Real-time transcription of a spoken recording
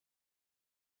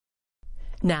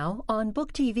Now, on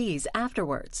Book TV's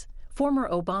Afterwards, former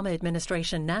Obama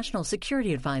administration National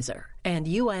Security Advisor and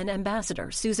UN Ambassador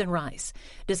Susan Rice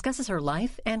discusses her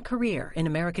life and career in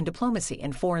American diplomacy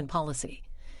and foreign policy.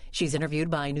 She's interviewed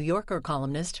by New Yorker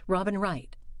columnist Robin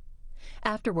Wright.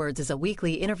 Afterwards is a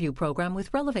weekly interview program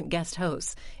with relevant guest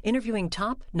hosts interviewing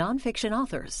top nonfiction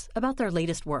authors about their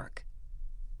latest work.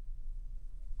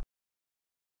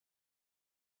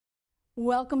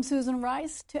 Welcome, Susan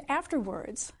Rice, to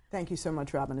Afterwards. Thank you so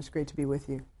much, Robin. It's great to be with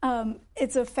you.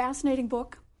 It's a fascinating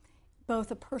book,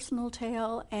 both a personal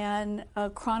tale and a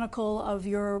chronicle of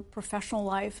your professional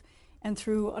life and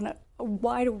through a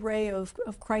wide array of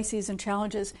crises and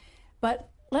challenges. But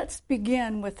let's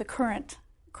begin with the current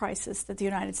crisis that the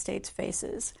United States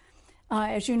faces.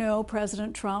 As you know,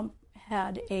 President Trump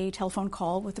had a telephone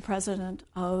call with the president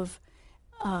of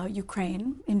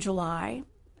Ukraine in July.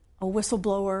 A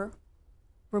whistleblower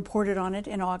reported on it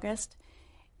in August.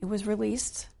 It was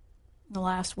released in the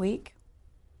last week.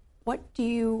 What do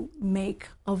you make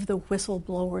of the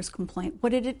whistleblower's complaint? What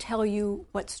did it tell you?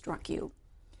 What struck you?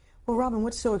 Well, Robin,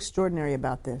 what's so extraordinary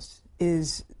about this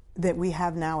is that we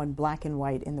have now in black and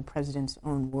white, in the president's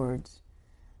own words,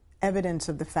 evidence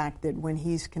of the fact that when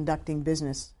he's conducting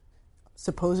business,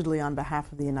 supposedly on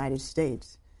behalf of the United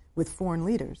States, with foreign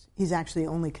leaders, he's actually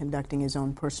only conducting his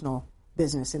own personal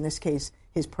business. In this case,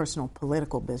 his personal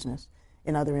political business.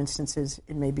 In other instances,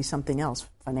 it may be something else,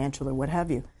 financial or what have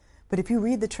you. But if you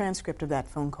read the transcript of that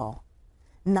phone call,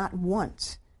 not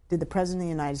once did the President of the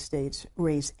United States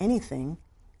raise anything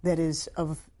that is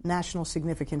of national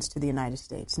significance to the United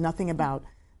States. Nothing about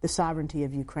the sovereignty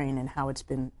of Ukraine and how it's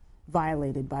been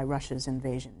violated by Russia's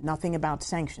invasion. Nothing about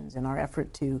sanctions and our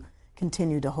effort to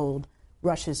continue to hold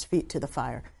Russia's feet to the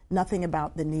fire. Nothing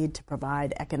about the need to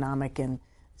provide economic and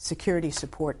security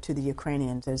support to the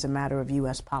Ukrainians as a matter of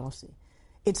U.S. policy.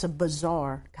 It's a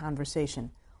bizarre conversation.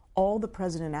 All the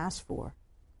president asked for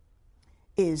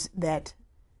is that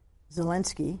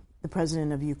Zelensky, the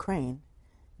president of Ukraine,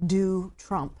 do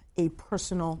Trump a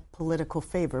personal political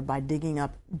favor by digging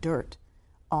up dirt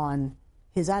on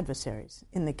his adversaries.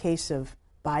 In the case of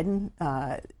Biden,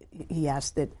 he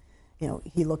asked that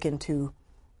he look into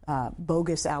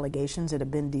bogus allegations that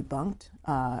have been debunked,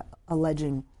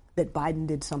 alleging that Biden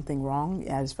did something wrong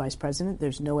as vice president.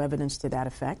 There's no evidence to that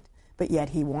effect, but yet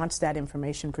he wants that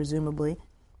information, presumably,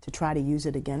 to try to use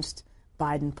it against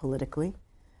Biden politically.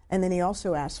 And then he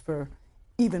also asked for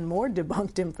even more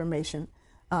debunked information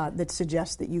that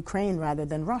suggests that Ukraine, rather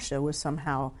than Russia, was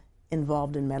somehow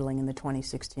involved in meddling in the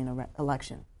 2016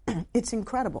 election. It's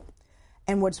incredible.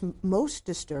 And what's most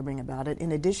disturbing about it,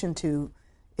 in addition to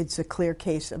it's a clear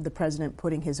case of the president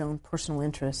putting his own personal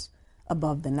interests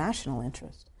above the national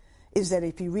interest, is that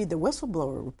if you read the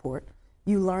whistleblower report,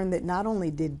 you learn that not only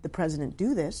did the president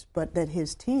do this, but that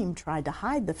his team tried to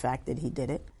hide the fact that he did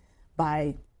it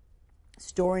by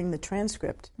storing the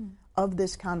transcript of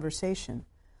this conversation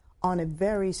on a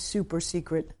very super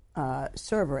secret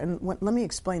server. And let me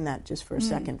explain that just for a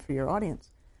second for your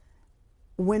audience.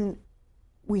 When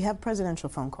we have presidential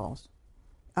phone calls,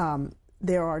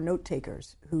 there are note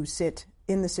takers who sit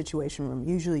in the Situation Room,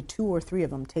 usually 2 or 3 of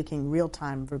them taking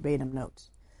real-time verbatim notes.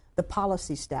 The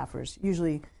policy staffers,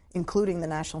 usually including the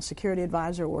National Security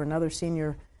Advisor or another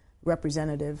senior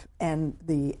representative, and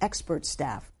the expert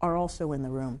staff are also in the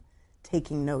room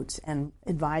taking notes and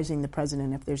advising the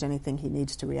president if there's anything he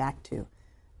needs to react to.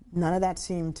 None of that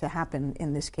seemed to happen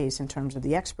in this case in terms of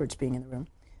the experts being in the room.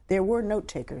 There were note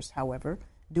takers, however,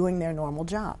 doing their normal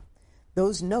job.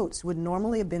 Those notes would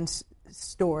normally have been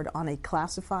stored on a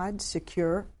classified,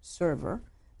 secure server.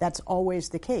 That's always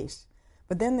the case.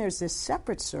 But then there's this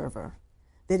separate server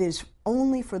that is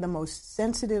only for the most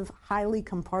sensitive, highly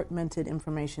compartmented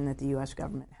information that the U.S.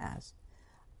 government has.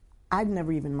 I've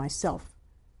never even myself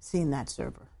seen that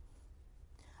server.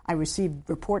 I received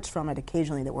reports from it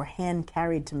occasionally that were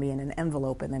hand-carried to me in an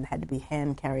envelope and then had to be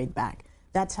hand-carried back.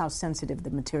 That's how sensitive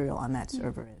the material on that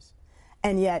server is.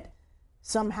 And yet,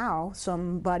 somehow,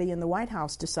 somebody in the White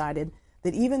House decided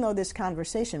that even though this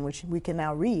conversation, which we can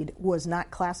now read, was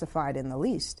not classified in the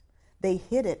least, they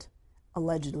hid it,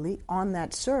 allegedly, on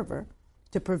that server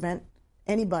to prevent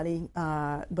anybody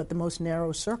but the most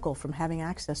narrow circle from having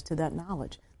access to that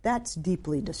knowledge. That's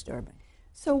deeply disturbing.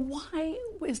 So why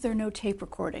is there no tape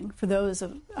recording for those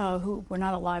who were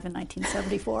not alive in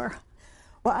 1974?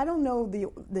 Well, I don't know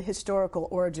the historical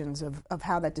origins of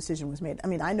how that decision was made. I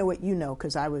mean, I know what you know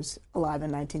because I was alive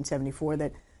in 1974,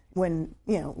 that when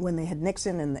they had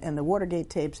Nixon and the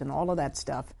Watergate tapes and all of that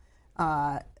stuff,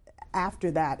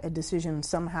 after that, a decision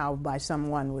somehow by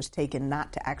someone was taken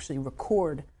not to actually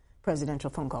record presidential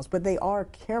phone calls. But they are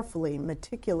carefully,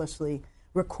 meticulously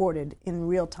recorded in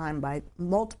real time by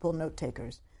multiple note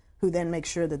takers, who then make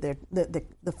sure that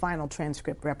the final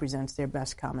transcript represents their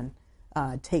best common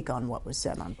take on what was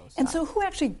said on both sides. And so who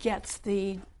actually gets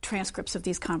the transcripts of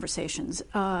these conversations?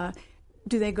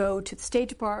 Do they go to the State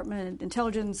Department,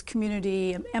 intelligence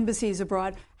community, embassies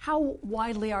abroad? How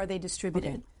widely are they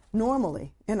distributed? Okay.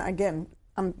 Normally, and again,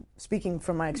 I'm speaking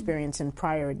from my experience in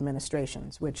prior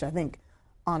administrations, which I think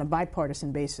on a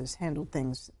bipartisan basis handled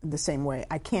things the same way.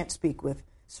 I can't speak with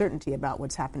certainty about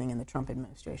what's happening in the Trump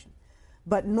administration.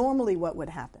 But normally what would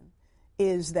happen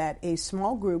is that a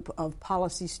small group of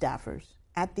policy staffers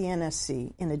at the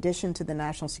NSC, in addition to the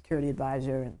National Security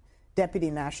Advisor and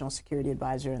Deputy National Security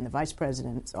Advisor and the Vice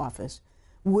President's office,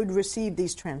 would receive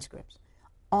these transcripts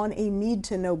on a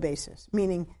need-to-know basis,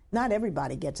 meaning not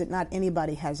everybody gets it, not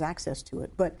anybody has access to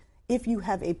it, but if you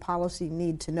have a policy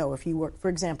need to know, if you work, for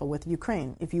example, with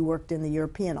Ukraine, if you worked in the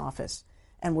European office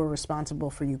and were responsible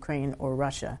for Ukraine or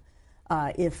Russia,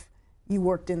 if you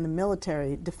worked in the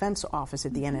military defense office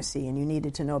at the NSC and you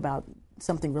needed to know about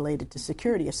something related to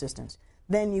security assistance,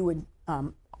 then you would,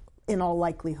 in all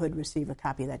likelihood, receive a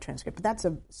copy of that transcript. But that's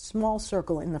a small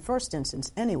circle in the first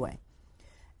instance anyway.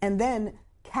 And then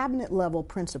cabinet-level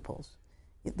principals,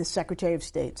 the Secretary of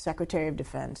State, Secretary of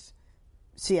Defense,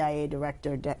 CIA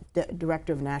Director,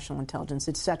 Director of National Intelligence,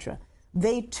 etc.,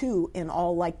 they too, in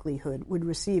all likelihood, would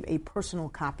receive a personal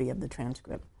copy of the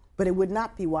transcript, but it would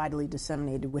not be widely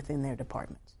disseminated within their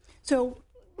departments. So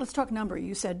let's talk number.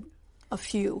 You said a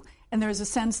few, and there's a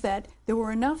sense that there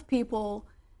were enough people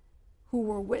who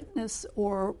were witness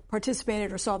or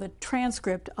participated or saw the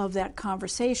transcript of that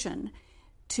conversation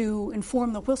to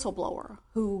inform the whistleblower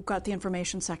who got the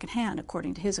information secondhand,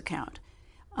 according to his account.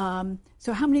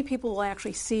 So how many people will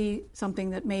actually see something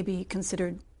that may be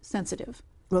considered sensitive?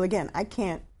 Well, again, I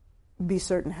can't be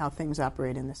certain how things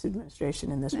operate in this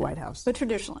administration, in this White House. But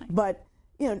traditionally. But,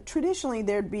 you know, traditionally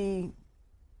there'd be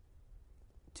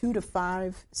 2 to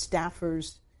 5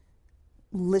 staffers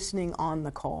listening on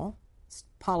the call,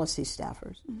 policy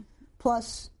staffers,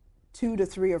 plus 2 to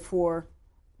 3 or 4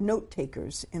 note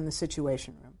takers in the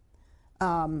Situation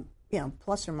Room, you know,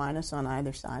 plus or minus on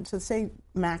either side. So say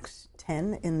max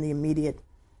 10 in the immediate,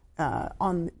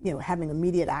 having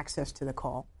immediate access to the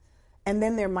call. And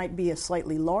then there might be a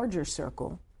slightly larger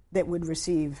circle that would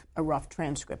receive a rough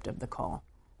transcript of the call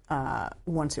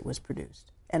once it was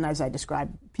produced. And as I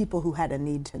described, people who had a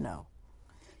need to know.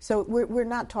 So we're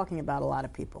not talking about a lot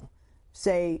of people.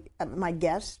 Say, my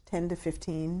guess, 10 to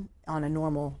 15 on a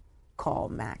normal call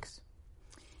max.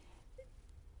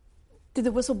 Did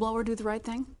the whistleblower do the right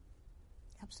thing?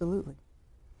 Absolutely.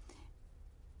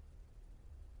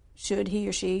 Should he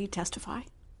or she testify?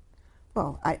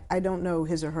 Well, I don't know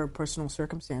his or her personal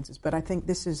circumstances, but I think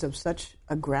this is of such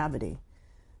a gravity.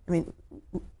 I mean,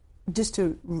 just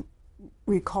to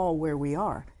recall where we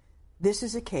are, this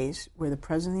is a case where the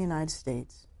President of the United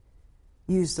States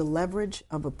used the leverage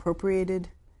of appropriated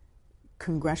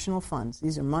congressional funds.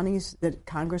 These are monies that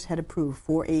Congress had approved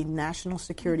for a national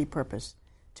security purpose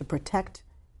to protect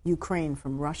Ukraine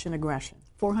from Russian aggression.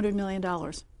 $400 million.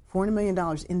 $400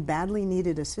 million in badly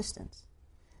needed assistance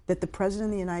that the President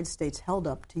of the United States held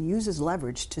up to use as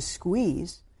leverage to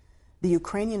squeeze the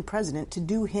Ukrainian president to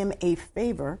do him a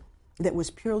favor that was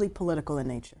purely political in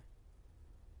nature.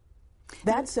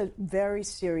 That's a very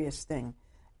serious thing.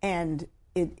 And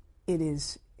it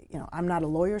is, you know, I'm not a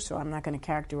lawyer, so I'm not going to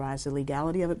characterize the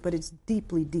legality of it, but it's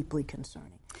deeply, deeply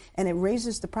concerning. And it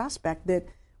raises the prospect that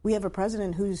we have a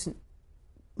president who's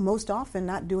most often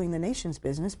not doing the nation's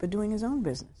business, but doing his own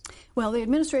business. Well, the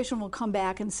administration will come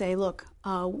back and say, look,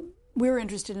 we're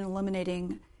interested in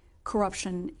eliminating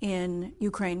corruption in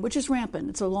Ukraine, which is rampant.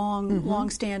 It's a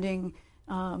long-standing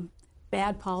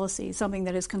bad policy, something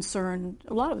that has concerned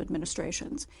a lot of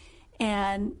administrations.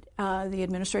 And the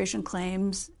administration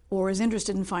claims or is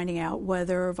interested in finding out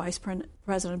whether Vice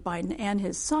President Biden and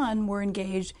his son were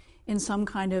engaged in some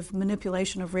kind of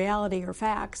manipulation of reality or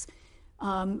facts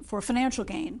for financial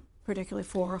gain, particularly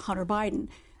for Hunter Biden.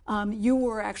 You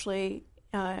were actually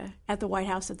at the White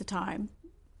House at the time.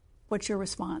 What's your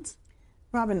response?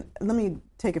 Robin, let me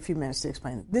take a few minutes to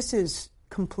explain. This is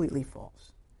completely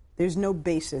false. There's no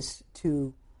basis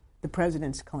to the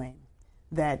president's claim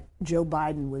that Joe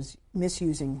Biden was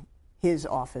misusing his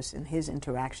office and his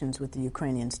interactions with the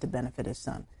Ukrainians to benefit his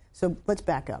son. So let's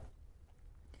back up.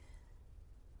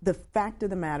 The fact of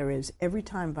the matter is, every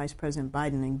time Vice President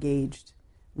Biden engaged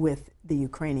with the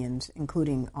Ukrainians,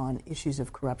 including on issues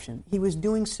of corruption, he was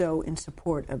doing so in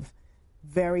support of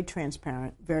very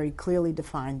transparent, very clearly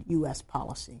defined U.S.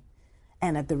 policy,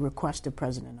 and at the request of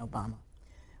President Obama.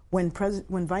 When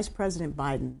Vice President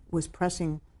Biden was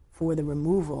pressing for the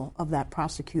removal of that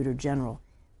prosecutor general.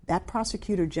 That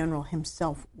prosecutor general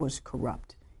himself was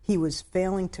corrupt. He was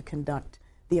failing to conduct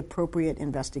the appropriate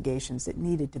investigations that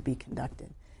needed to be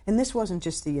conducted. And this wasn't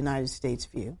just the United States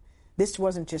view. This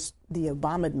wasn't just the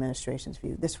Obama administration's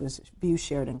view. This was a view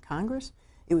shared in Congress.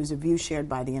 It was a view shared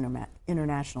by the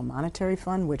International Monetary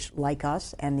Fund, which, like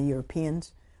us and the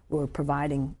Europeans, were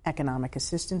providing economic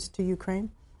assistance to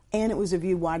Ukraine. And it was a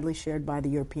view widely shared by the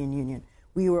European Union.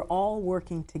 We were all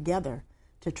working together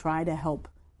to try to help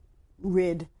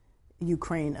rid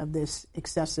Ukraine of this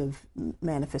excessive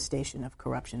manifestation of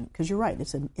corruption. Because you're right,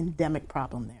 it's an endemic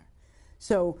problem there.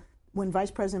 So when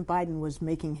Vice President Biden was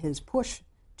making his push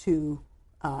to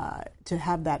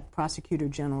have that prosecutor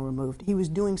general removed, he was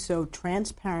doing so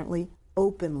transparently,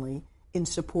 openly, in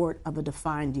support of a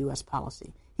defined U.S.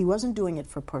 policy. He wasn't doing it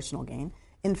for personal gain.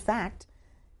 In fact,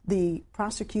 the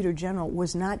prosecutor general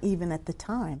was not even at the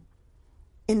time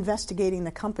investigating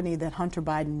the company that Hunter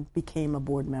Biden became a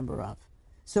board member of.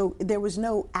 So there was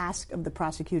no ask of the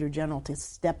prosecutor general to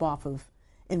step off of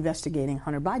investigating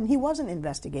Hunter Biden. He wasn't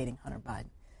investigating Hunter Biden.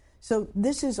 So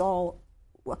this is all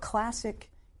a classic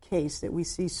case that we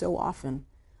see so often,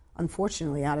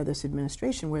 unfortunately, out of this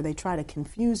administration, where they try to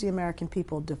confuse the American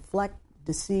people, deflect,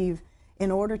 deceive,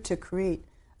 in order to create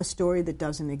a story that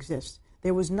doesn't exist.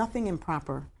 There was nothing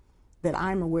improper that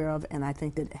I'm aware of, and I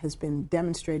think that has been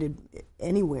demonstrated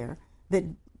anywhere, that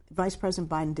Vice President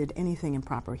Biden did anything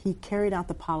improper. He carried out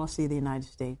the policy of the United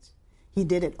States. He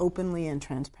did it openly and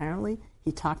transparently.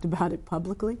 He talked about it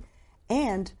publicly.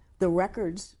 And the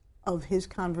records of his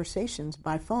conversations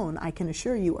by phone, I can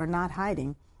assure you, are not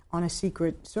hiding on a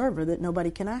secret server that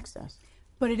nobody can access.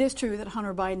 But it is true that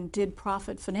Hunter Biden did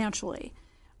profit financially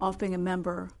off being a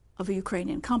member of a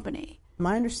Ukrainian company.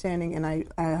 My understanding, and I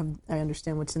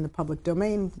understand what's in the public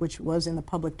domain, which was in the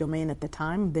public domain at the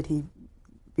time that he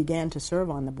began to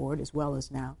serve on the board, as well as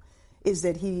now, is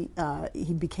that he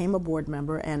became a board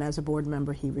member, and as a board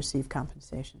member, he received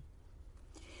compensation.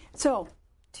 So,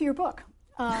 to your book.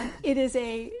 It is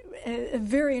a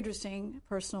very interesting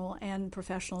personal and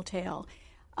professional tale.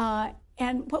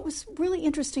 And what was really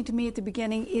interesting to me at the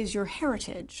beginning is your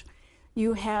heritage.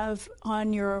 You have,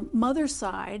 on your mother's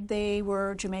side, they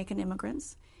were Jamaican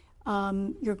immigrants.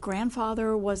 Your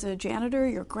grandfather was a janitor,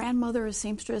 your grandmother a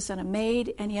seamstress and a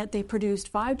maid, and yet they produced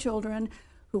 5 children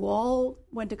who all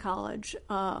went to college.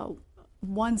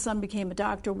 One son became a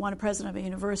doctor, one a president of a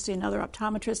university, another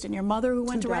optometrist, and your mother who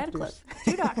went to Radcliffe.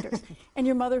 2 doctors. And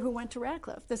your mother who went to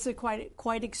Radcliffe. This is a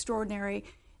quite extraordinary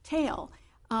tale.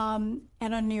 And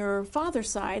on your father's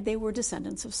side, they were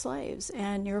descendants of slaves.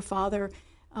 And your father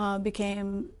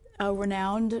became a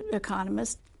renowned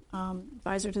economist,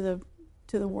 advisor to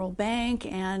the World Bank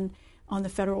and on the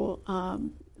Federal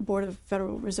Board of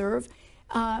Federal Reserve.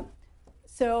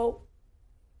 So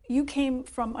you came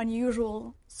from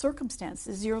unusual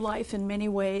circumstances. Your life, in many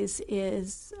ways,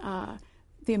 is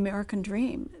the American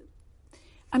dream.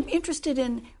 I'm interested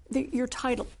in your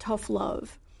title, Tough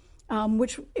Love,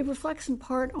 which it reflects in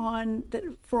part on that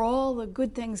for all the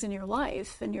good things in your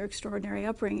life and your extraordinary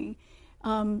upbringing,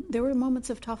 there were moments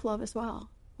of tough love as well.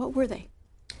 What were they?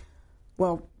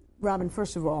 Well, Robin,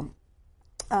 first of all,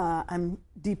 I'm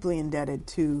deeply indebted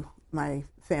to my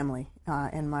family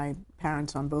and my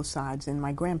parents on both sides and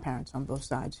my grandparents on both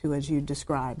sides, who, as you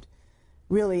described,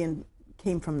 really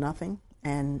came from nothing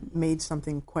and made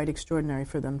something quite extraordinary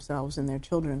for themselves and their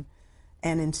children,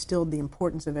 and instilled the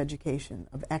importance of education,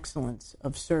 of excellence,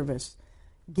 of service,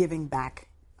 giving back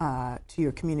to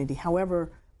your community.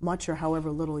 However much or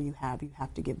however little you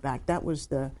have to give back. That was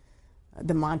the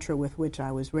mantra with which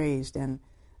I was raised. And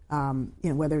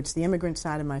whether it's the immigrant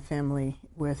side of my family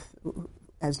with,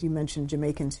 as you mentioned,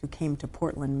 Jamaicans who came to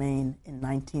Portland, Maine in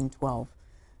 1912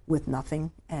 with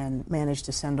nothing and managed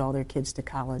to send all their kids to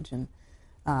college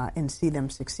and see them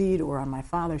succeed, or on my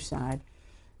father's side,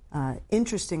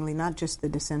 interestingly, not just the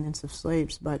descendants of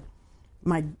slaves, but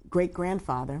my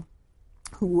great-grandfather,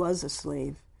 who was a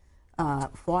slave,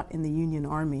 fought in the Union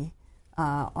Army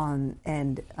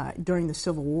during the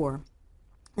Civil War,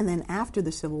 and then after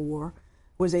the Civil War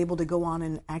was able to go on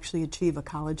and actually achieve a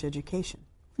college education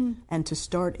and to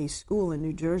start a school in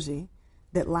New Jersey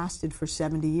that lasted for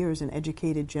 70 years and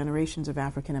educated generations of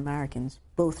African Americans,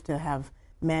 both to have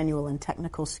manual and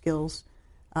technical skills,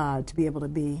 to be able to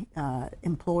be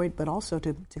employed, but also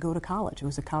to go to college. It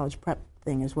was a college prep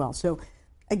thing as well. So,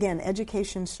 again,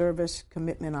 education, service,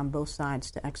 commitment on both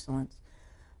sides to excellence.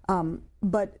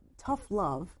 But Tough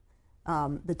Love,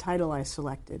 the title I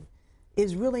selected,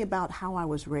 is really about how I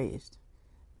was raised.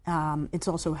 It's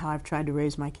also how I've tried to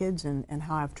raise my kids and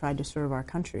how I've tried to serve our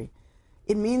country.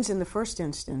 It means, in the first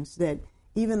instance, that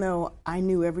even though I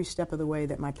knew every step of the way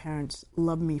that my parents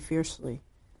loved me fiercely,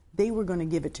 they were going to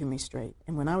give it to me straight.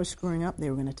 And when I was screwing up, they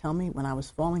were going to tell me. When I was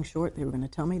falling short, they were going to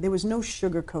tell me. There was no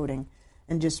sugarcoating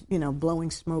and just,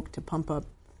 blowing smoke to pump up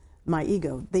my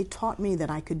ego. They taught me that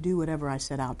I could do whatever I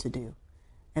set out to do,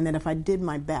 and that if I did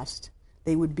my best,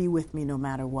 they would be with me no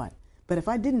matter what. But if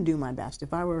I didn't do my best,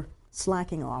 if I were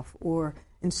slacking off or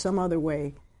in some other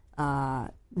way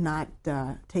not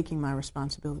taking my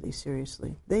responsibilities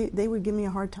seriously, they would give me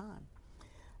a hard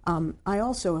time. I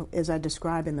also, as I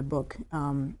describe in the book,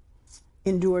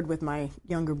 endured with my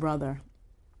younger brother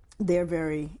their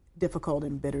very difficult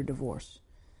and bitter divorce,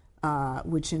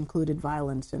 which included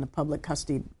violence and a public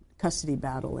custody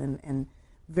battle and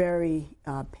very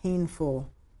painful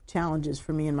challenges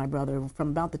for me and my brother from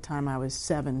about the time I was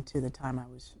 7 to the time I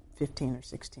was 15 or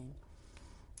 16.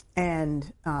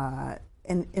 And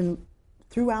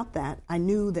throughout that, I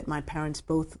knew that my parents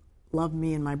both loved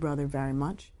me and my brother very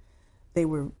much. They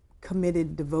were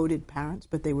committed, devoted parents,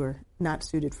 but they were not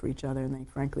suited for each other, and they,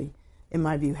 frankly, in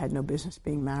my view, had no business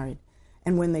being married.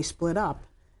 And when they split up,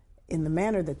 in the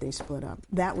manner that they split up,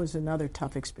 that was another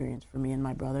tough experience for me and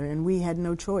my brother, and we had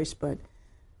no choice but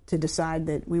to decide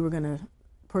that we were going to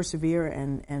persevere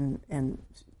and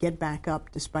get back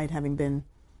up despite having been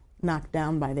knocked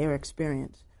down by their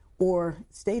experience, or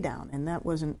stay down, and that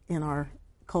wasn't in our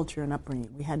culture and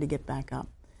upbringing. We had to get back up.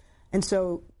 And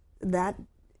so that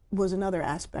was another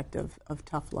aspect of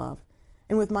tough love.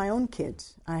 And with my own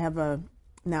kids, I have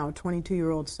now a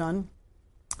 22-year-old son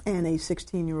and a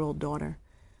 16-year-old daughter.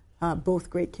 Both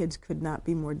great kids, could not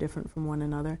be more different from one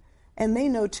another. And they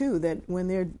know, too, that when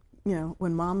they're,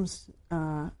 when mom's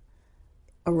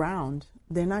around,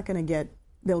 they're not going to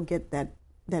they'll get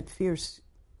that fierce,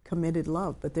 committed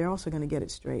love, but they're also going to get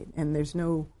it straight. And there's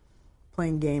no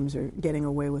playing games or getting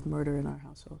away with murder in our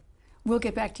household. We'll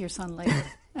get back to your son later.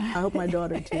 I hope my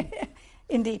daughter, too.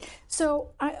 Indeed.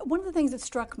 So one of the things that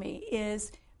struck me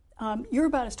is you're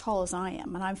about as tall as I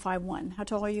am, and I'm 5'1". How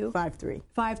tall are you? 5'3".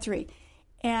 5'3".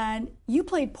 And you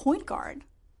played point guard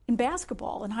in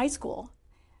basketball in high school.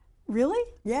 Really?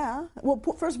 Yeah. Well,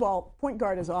 first of all, point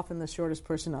guard is often the shortest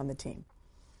person on the team.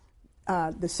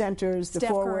 The centers, the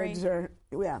forwards are,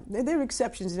 there are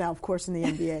exceptions now, of course, in the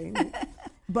NBA.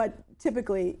 But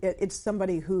typically, it's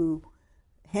somebody who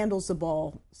handles the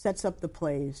ball, sets up the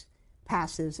plays,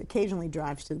 passes, occasionally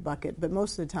drives to the bucket, but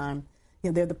most of the time,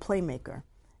 they're the playmaker.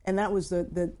 And that was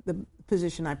the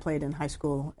position I played in high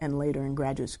school and later in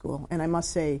graduate school. And I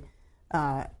must say,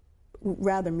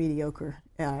 rather mediocre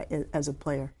as a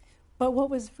player. But what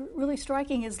was really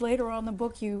striking is later on in the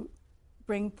book you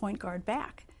bring point guard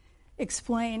back.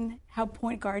 Explain how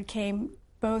point guard came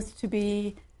both to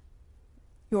be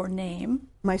your name.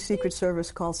 My Secret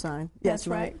Service call sign. That's yes,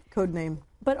 right. My code name.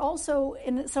 But also,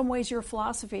 in some ways, your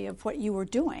philosophy of what you were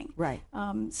doing. Right.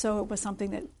 So it was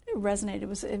something that resonated. It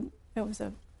was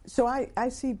a. So I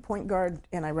see point guard,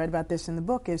 and I read about this in the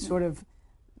book, as sort of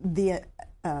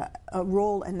a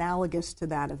role analogous to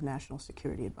that of National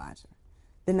Security Advisor.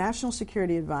 The National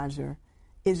Security Advisor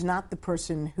is not the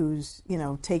person who's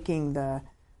taking the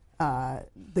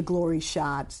glory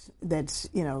shots. That's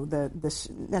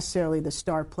necessarily the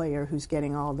star player who's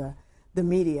getting all the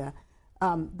media.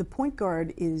 The point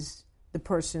guard is the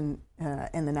person,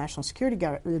 and the National Security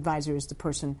Advisor is the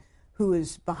person who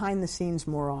is behind the scenes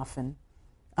more often,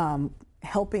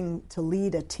 helping to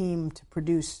lead a team to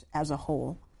produce as a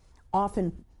whole,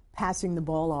 often passing the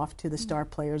ball off to the star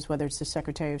players, whether it's the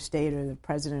Secretary of State or the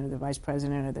President or the Vice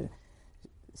President or the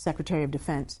Secretary of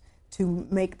Defense, to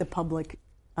make the public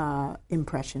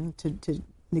impression, to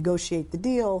negotiate the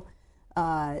deal,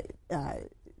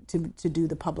 to do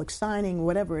the public signing,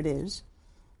 whatever it is.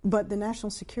 But the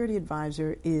National Security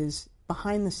Advisor is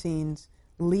behind the scenes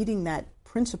leading that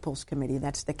principals committee,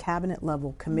 that's the cabinet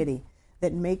level committee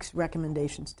that makes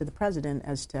recommendations to the president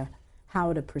as to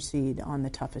how to proceed on the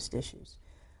toughest issues.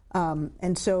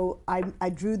 And so I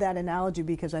drew that analogy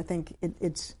because I think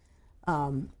it's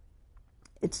an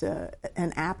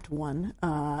apt one.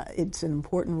 It's an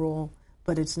important role,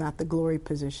 but it's not the glory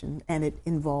position, and it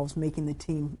involves making the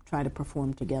team try to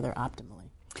perform together optimally.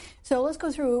 So let's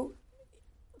go through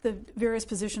the various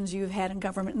positions you've had in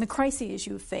government and the crises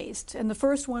you've faced. And the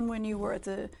first one, when you were at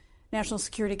the National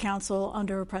Security Council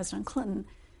under President Clinton,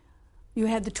 you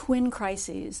had the twin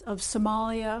crises of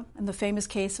Somalia and the famous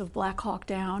case of Black Hawk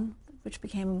Down, which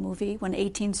became a movie when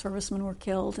 18 servicemen were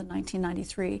killed in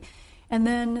 1993. And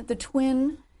then the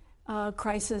twin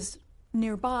crisis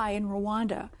nearby in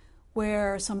Rwanda,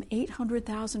 where some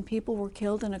 800,000 people were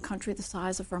killed in a country the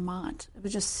size of Vermont. It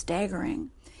was just staggering.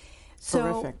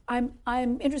 So Horrific.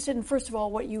 I'm interested in, first of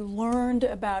all, what you learned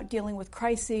about dealing with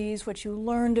crises, what you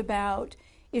learned about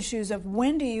issues of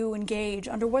when do you engage,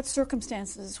 under what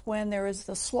circumstances when there is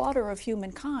the slaughter of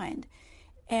humankind,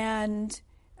 and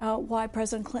why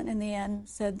President Clinton in the end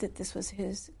said that this was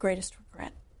his greatest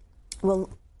regret.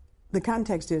 Well, the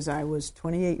context is I was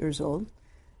 28 years old.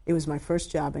 It was my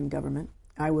first job in government.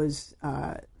 I was,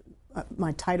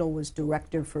 my title was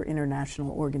Director for International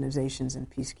Organizations and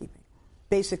Peacekeeping.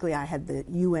 Basically, I had the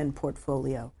UN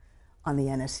portfolio on the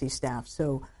NSC staff.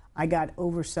 So I got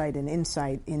oversight and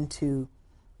insight into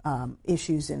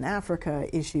issues in Africa,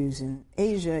 issues in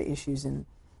Asia, issues in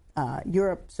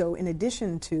Europe. So in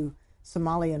addition to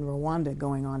Somalia and Rwanda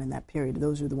going on in that period,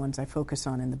 those are the ones I focus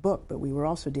on in the book, but we were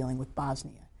also dealing with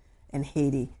Bosnia and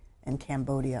Haiti and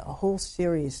Cambodia, a whole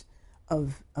series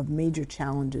of major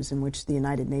challenges in which the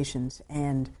United Nations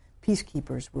and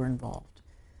peacekeepers were involved.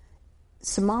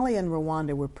 Somalia and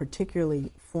Rwanda were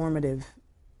particularly formative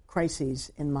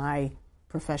crises in my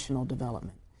professional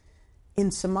development.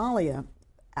 In Somalia,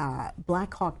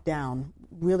 Black Hawk Down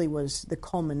really was the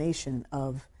culmination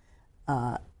of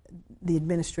the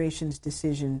administration's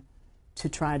decision to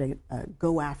try to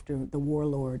go after the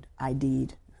warlord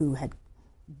Aidid, who had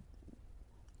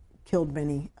killed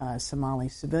many Somali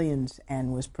civilians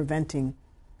and was preventing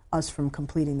us from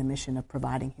completing the mission of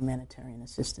providing humanitarian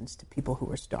assistance to people who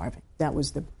were starving. That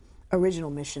was the original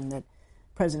mission that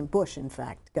President Bush, in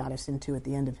fact, got us into at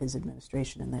the end of his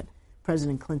administration, and that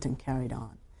President Clinton carried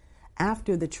on.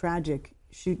 After the tragic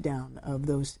shoot-down of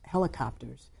those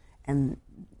helicopters and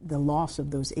the loss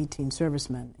of those 18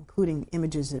 servicemen, including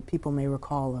images that people may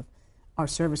recall of our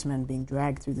servicemen being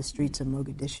dragged through the streets of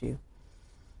Mogadishu,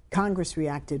 Congress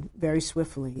reacted very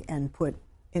swiftly and put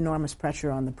enormous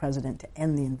pressure on the president to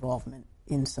end the involvement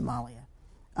in Somalia,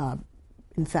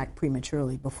 in fact,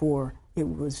 prematurely, before it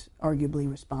was arguably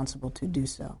responsible to do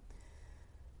so.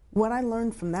 What I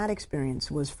learned from that experience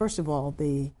was, first of all,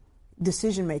 the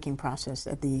decision-making process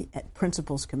at the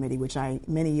Principals Committee, which I,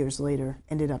 many years later,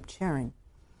 ended up chairing,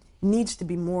 needs to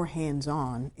be more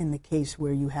hands-on in the case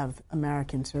where you have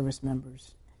American service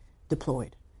members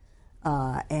deployed.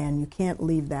 And you can't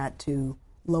leave that to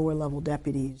lower-level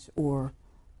deputies or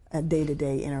a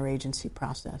day-to-day interagency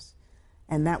process.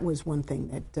 And that was one thing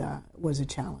that was a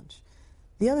challenge.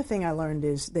 The other thing I learned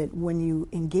is that when you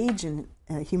engage in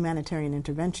humanitarian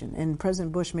intervention, and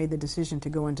President Bush made the decision to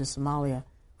go into Somalia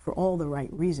for all the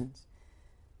right reasons,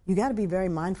 you got to be very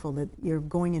mindful that you're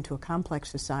going into a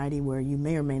complex society where you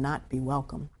may or may not be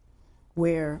welcome,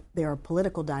 where there are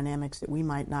political dynamics that we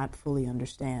might not fully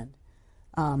understand,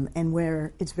 and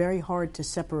where it's very hard to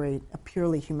separate a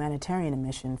purely humanitarian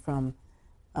mission from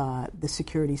the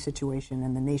security situation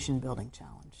and the nation-building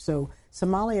challenge. So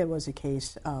Somalia was a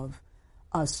case of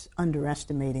us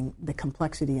underestimating the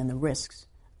complexity and the risks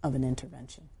of an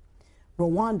intervention.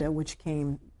 Rwanda, which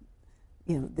came,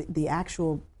 the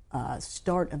actual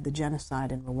start of the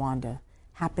genocide in Rwanda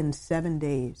happened 7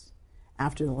 days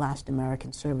after the last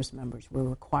American service members were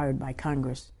required by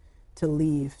Congress to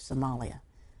leave Somalia.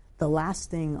 The last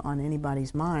thing on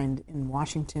anybody's mind in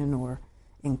Washington or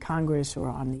in Congress or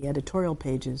on the editorial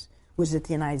pages was that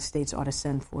the United States ought to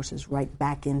send forces right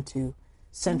back into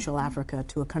Central Africa,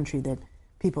 to a country that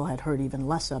people had heard even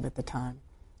less of at the time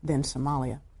than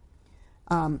Somalia.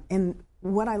 And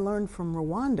what I learned from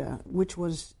Rwanda, which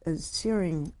was a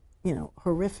searing,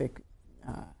 horrific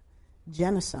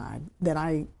genocide that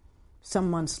I, some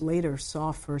months later,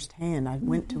 saw firsthand. I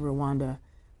went to Rwanda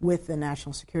with the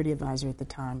National Security Advisor at the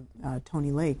time,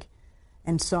 Tony Lake,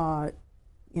 and saw,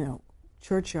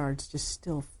 churchyards just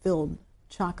still filled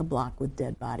chock-a-block with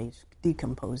dead bodies,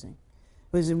 decomposing.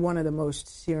 It was one of the most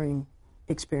searing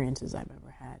experiences I've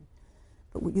ever had.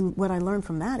 But what I learned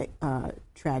from that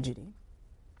tragedy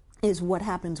is what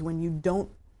happens when you don't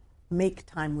make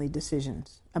timely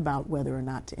decisions about whether or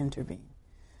not to intervene.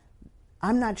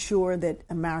 I'm not sure that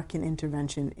American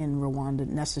intervention in Rwanda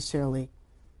necessarily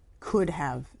could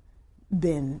have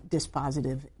been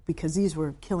dispositive, because these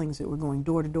were killings that were going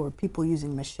door to door, people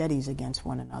using machetes against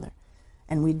one another.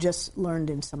 And we just learned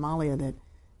in Somalia that,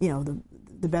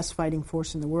 the best fighting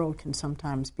force in the world can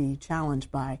sometimes be challenged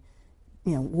by,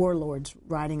 warlords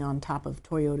riding on top of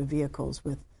Toyota vehicles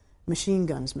with machine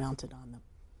guns mounted on them.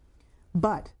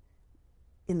 But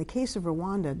in the case of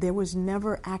Rwanda, there was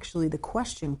never actually the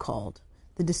question called.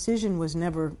 The decision was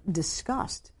never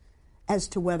discussed as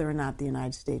to whether or not the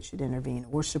United States should intervene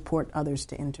or support others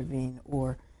to intervene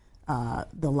or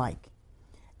the like.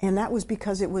 And that was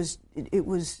because it was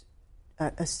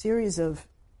a series of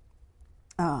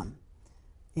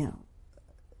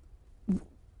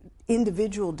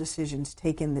individual decisions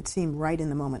taken that seemed right in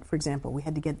the moment. For example, we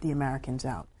had to get the Americans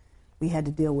out. We had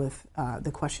to deal with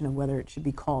the question of whether it should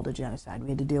be called a genocide. We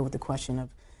had to deal with the question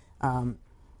of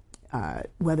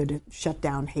whether to shut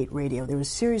down hate radio. There was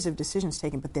a series of decisions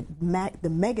taken, but the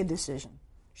mega decision,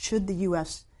 should the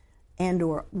U.S. and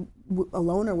or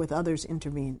alone or with others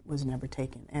intervene, was never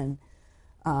taken. And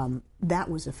that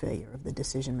was a failure of the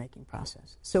decision-making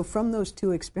process. So from those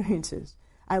two experiences,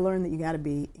 I learned that you got to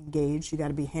be engaged, you got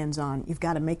to be hands-on, you've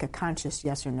got to make a conscious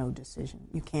yes or no decision.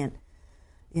 You can't,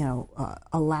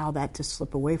 allow that to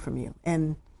slip away from you.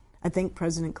 And I think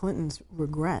President Clinton's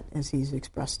regret, as he's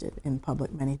expressed it in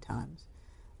public many times,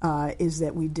 is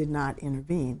that we did not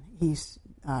intervene. He's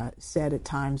said at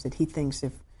times that he thinks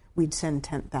if we had sent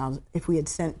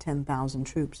 10,000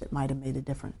 troops, it might have made a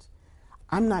difference.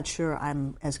 I'm not sure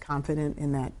I'm as confident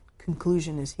in that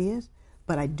conclusion as he is,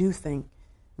 but I do think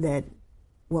that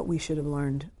what we should have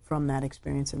learned from that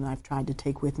experience, and I've tried to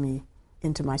take with me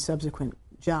into my subsequent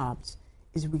jobs,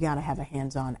 is we got to have a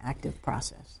hands-on, active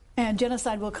process. And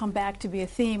genocide will come back to be a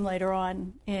theme later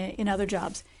on in other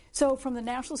jobs. So from the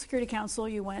National Security Council,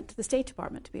 you went to the State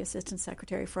Department to be Assistant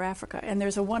Secretary for Africa. And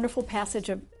there's a wonderful passage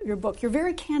of your book. You're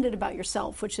very candid about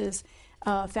yourself, which is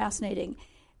fascinating.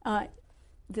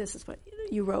 This is what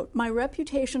you wrote. My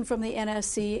reputation from the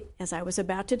NSC, as I was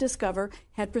about to discover,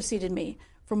 had preceded me.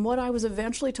 From what I was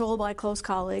eventually told by close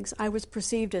colleagues, I was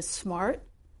perceived as smart,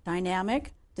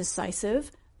 dynamic, decisive,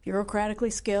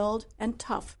 bureaucratically skilled, and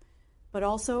tough, but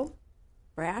also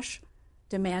brash,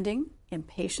 demanding,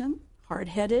 impatient,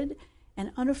 hard-headed,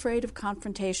 and unafraid of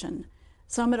confrontation.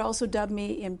 Some had also dubbed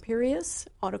me imperious,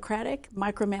 autocratic,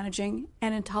 micromanaging,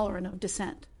 and intolerant of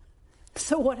dissent.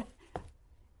 So what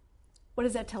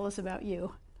does that tell us about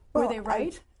you? Well, were they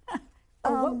right?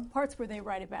 Or what parts were they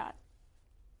right about?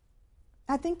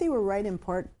 I think they were right in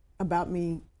part about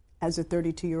me as a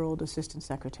 32-year-old assistant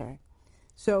secretary.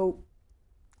 So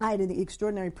I had the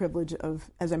extraordinary privilege of,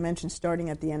 as I mentioned, starting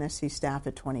at the NSC staff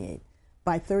at 28.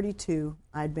 By 32,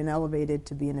 I'd been elevated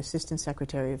to be an assistant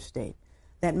secretary of state.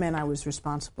 That meant I was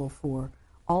responsible for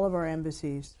all of our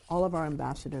embassies, all of our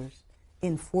ambassadors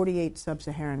in 48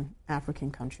 sub-Saharan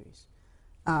African countries.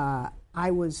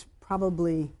 I was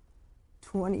probably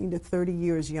 20 to 30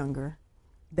 years younger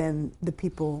than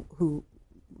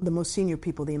the most senior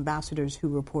people, the ambassadors who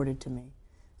reported to me.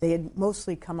 They had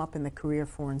mostly come up in the career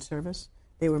foreign service.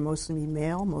 They were mostly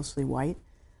male, mostly white,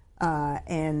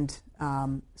 and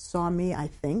saw me, I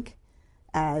think,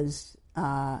 as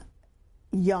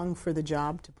young for the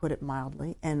job, to put it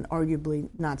mildly, and arguably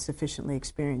not sufficiently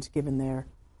experienced given their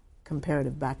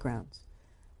comparative backgrounds.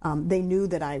 They knew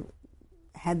that I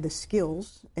had the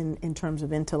skills in terms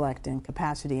of intellect and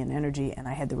capacity and energy, and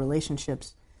I had the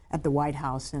relationships at the White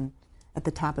House and at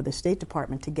the top of the State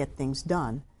Department to get things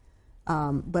done.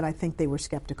 But I think they were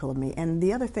skeptical of me. And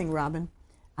the other thing, Robin,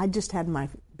 I just had my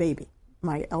baby,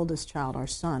 my eldest child, our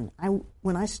son.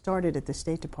 When I started at the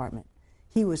State Department,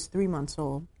 he was 3 months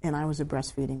old, and I was a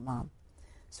breastfeeding mom.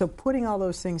 So putting all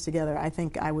those things together, I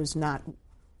think I was not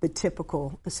the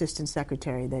typical assistant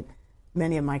secretary that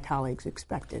many of my colleagues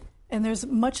expected. And there's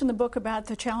much in the book about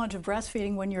the challenge of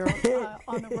breastfeeding when you're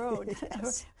on the road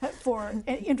for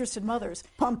interested mothers.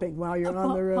 Pumping while you're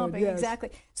on the road. Pumping, yes.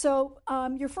 Exactly. So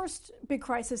your first big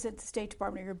crisis at the State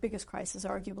Department, or your biggest crisis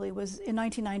arguably, was in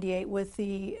 1998 with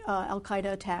the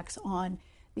al-Qaeda attacks on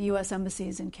the U.S.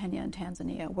 embassies in Kenya and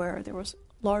Tanzania, where there was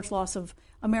large loss of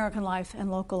American life and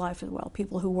local life as well,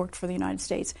 people who worked for the United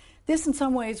States. This, in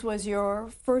some ways, was your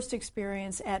first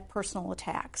experience at personal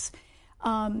attacks.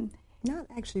 Not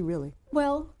actually, really.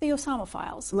 Well, the Osama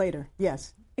files. Later,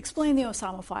 yes. Explain the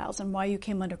Osama files and why you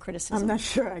came under criticism. I'm not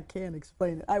sure I can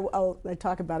explain it. I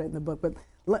talk about it in the book, but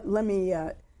let me,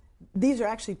 these are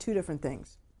actually two different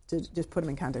things, to just put them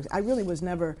in context. I really was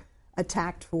never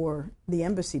attacked for the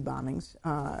embassy bombings.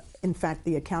 In fact,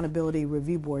 the Accountability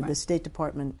Review Board, the State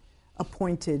Department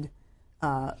appointed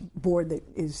board that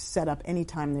is set up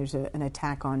anytime there's an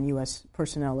attack on U.S.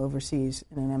 personnel overseas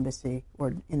in an embassy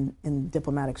or in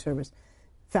diplomatic service,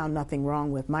 found nothing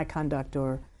wrong with my conduct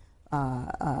or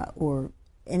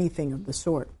anything of the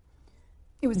sort.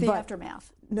 It was the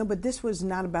aftermath. No, but this was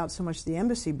not about so much the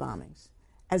embassy bombings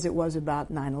as it was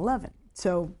about 9/11.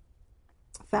 So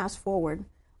fast forward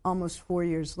almost 4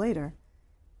 years later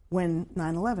when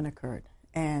 9/11 occurred.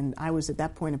 And I was at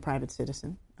that point a private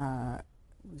citizen.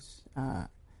 Was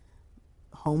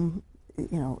home,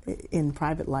 in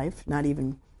private life, not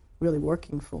even really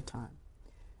working full time.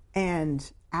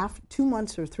 And 2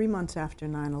 months or 3 months after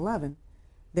 9/11,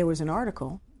 there was an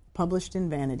article published in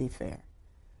Vanity Fair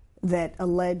that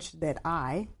alleged that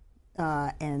I,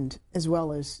 and as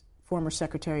well as former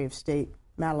Secretary of State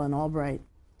Madeleine Albright,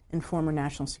 and former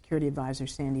National Security Advisor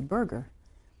Sandy Berger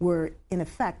were, in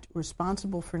effect,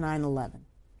 responsible for 9/11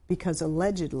 because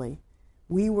allegedly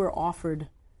we were offered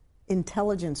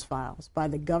intelligence files by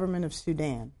the government of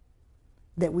Sudan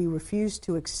that we refused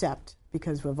to accept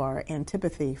because of our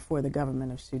antipathy for the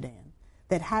government of Sudan,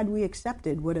 that had we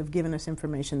accepted would have given us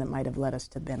information that might have led us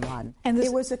to bin Laden. And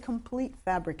it was a complete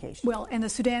fabrication. Well, and the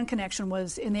Sudan connection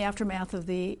was in the aftermath of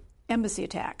the embassy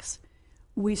attacks.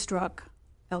 We struck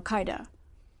al-Qaeda.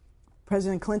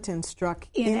 President Clinton struck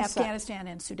in Afghanistan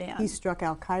and Sudan. He struck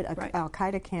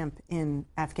al-Qaeda camp in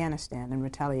Afghanistan in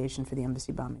retaliation for the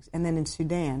embassy bombings. And then in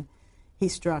Sudan, he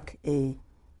struck a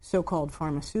so-called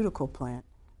pharmaceutical plant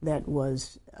that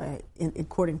was,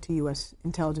 according to U.S.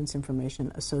 intelligence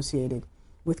information, associated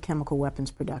with chemical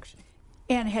weapons production.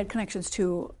 And had connections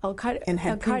to al-Qaeda. And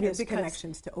had previous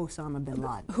connections to Osama bin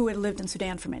Laden. Who had lived in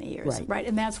Sudan for many years. Right.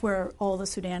 And that's where all the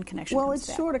Sudan connection comes it's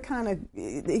back. Sort of kind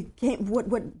of,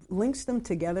 what links them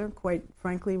together, quite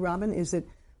frankly, Robin, is that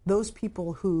those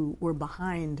people who were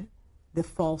behind the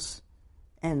false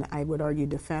and, I would argue,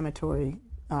 defamatory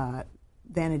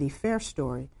Vanity Fair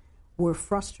story were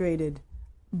frustrated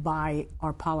by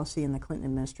our policy in the Clinton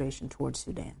administration towards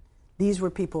Sudan. These were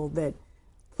people that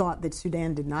thought that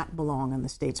Sudan did not belong on the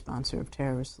state sponsor of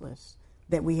terrorist lists,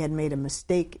 that we had made a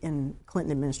mistake in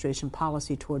Clinton administration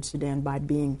policy towards Sudan by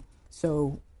being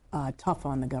so tough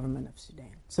on the government of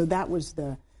Sudan. So that was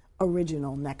the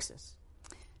original nexus.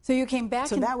 So you came back.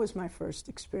 So that was my first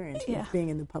experience with being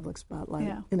in the public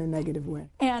spotlight in a negative way.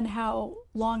 And how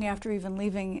long after even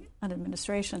leaving an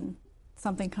administration,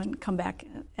 something can come back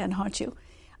and haunt you.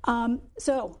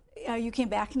 So you came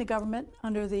back into government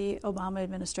under the Obama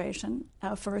administration,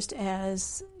 first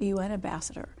as UN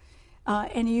ambassador.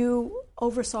 And you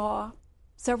oversaw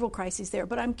several crises there.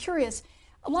 But I'm curious,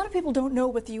 a lot of people don't know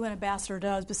what the UN ambassador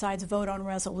does besides vote on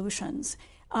resolutions.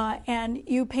 And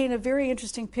you paint a very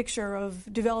interesting picture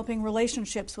of developing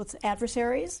relationships with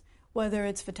adversaries, whether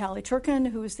it's Vitaly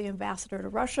Churkin, who's the ambassador to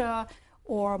Russia,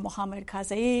 or Mohammad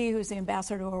Karzai, who's the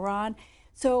ambassador to Iran.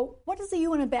 So what does the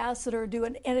UN ambassador do?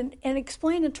 And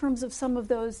explain in terms of some of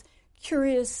those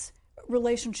curious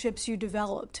relationships you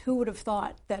developed. Who would have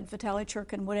thought that Vitaly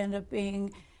Churkin would end up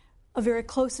being a very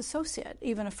close associate,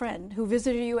 even a friend, who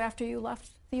visited you after you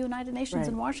left the United Nations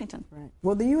in Washington? Right.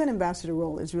 Well, the UN ambassador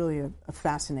role is really a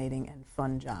fascinating and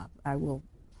fun job, I will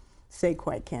say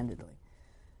quite candidly.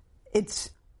 It's,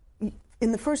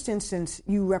 in the first instance,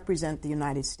 you represent the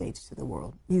United States to the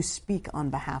world. You speak on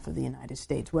behalf of the United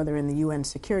States, whether in the UN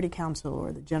Security Council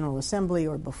or the General Assembly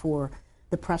or before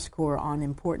the press corps on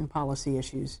important policy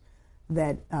issues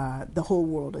that the whole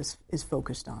world is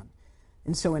focused on.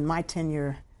 And so in my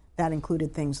tenure, that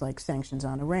included things like sanctions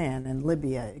on Iran and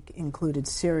Libya. It included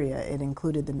Syria. It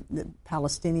included the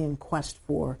Palestinian quest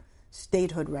for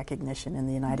statehood recognition in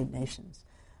the United Nations.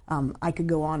 I could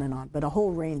go on and on, but a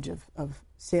whole range of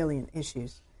salient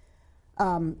issues.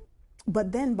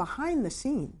 But then behind the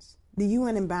scenes, the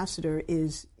UN ambassador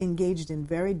is engaged in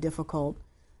very difficult,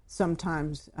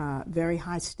 sometimes very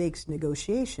high-stakes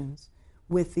negotiations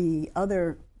with the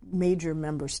other major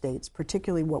member states,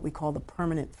 particularly what we call the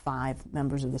permanent 5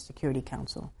 members of the Security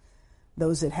Council,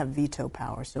 those that have veto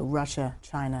power, so Russia,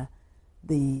 China,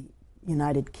 the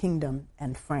United Kingdom,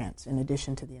 and France, in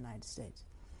addition to the United States.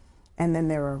 And then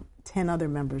there are 10 other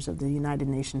members of the United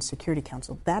Nations Security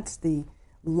Council. That's the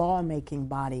lawmaking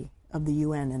body of the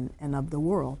UN and of the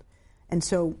world. And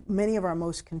so many of our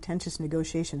most contentious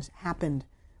negotiations happened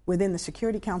within the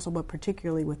Security Council, but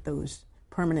particularly with those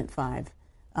permanent 5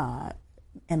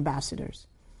 ambassadors.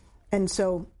 And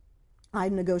so I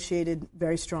negotiated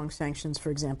very strong sanctions, for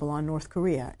example, on North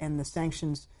Korea, and the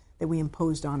sanctions that we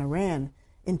imposed on Iran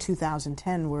in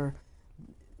 2010 were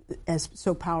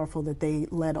so powerful that they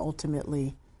led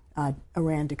ultimately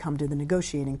Iran to come to the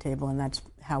negotiating table, and that's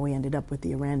how we ended up with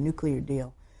the Iran nuclear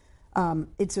deal.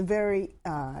 It's a very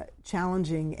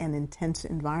challenging and intense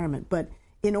environment, but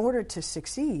in order to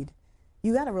succeed,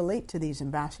 you got to relate to these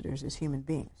ambassadors as human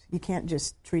beings. You can't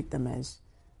just treat them as,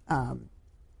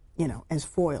 as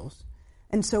foils.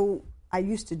 And so I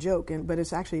used to joke, but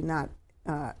it's actually not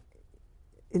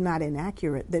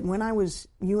inaccurate, that when I was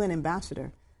UN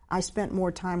ambassador, I spent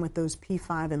more time with those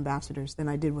P5 ambassadors than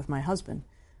I did with my husband,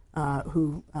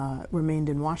 who remained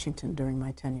in Washington during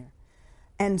my tenure.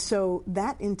 And so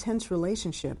that intense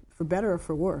relationship, for better or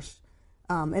for worse,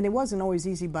 and it wasn't always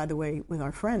easy, by the way, with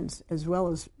our friends as well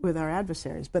as with our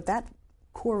adversaries, but that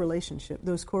core relationship,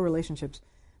 those core relationships,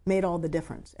 made all the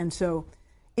difference. And so,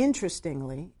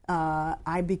 interestingly,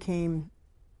 I became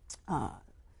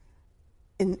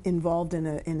involved in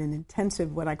an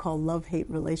intensive, what I call love-hate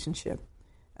relationship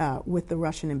with the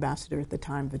Russian ambassador at the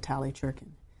time, Vitaly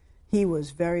Churkin. He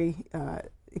was very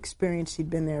experienced. He'd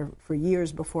been there for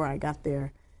years before I got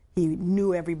there. He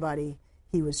knew everybody.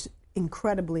 He was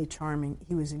incredibly charming.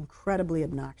 He was incredibly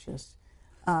obnoxious.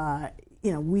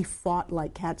 We fought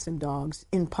like cats and dogs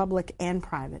in public and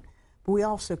private, but we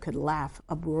also could laugh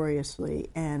uproariously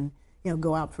and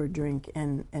go out for a drink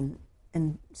and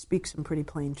speak some pretty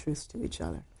plain truths to each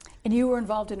other. And you were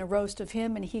involved in a roast of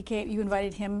him, and he came. You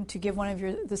invited him to give one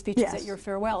of the speeches Yes. at your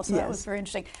farewell. So Yes. that was very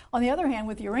interesting. On the other hand,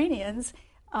 with the Iranians,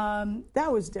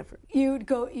 that was different.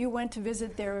 You went to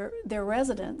visit their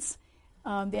residence.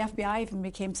 The FBI even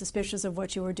became suspicious of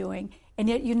what you were doing, and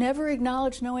yet you never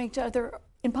acknowledged knowing each other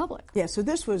in public. Yeah. So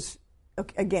this was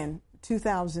again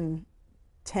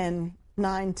 2010,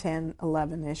 9, 10,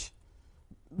 11-ish.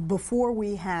 Before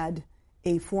we had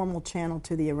a formal channel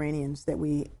to the Iranians that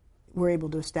we were able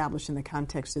to establish in the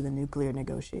context of the nuclear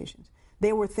negotiations.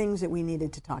 There were things that we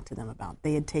needed to talk to them about.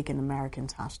 They had taken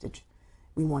Americans hostage.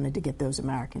 We wanted to get those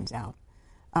Americans out.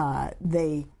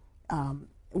 They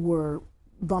were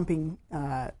bumping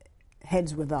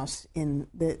heads with us in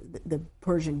the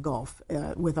Persian Gulf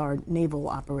with our naval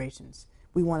operations.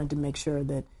 We wanted to make sure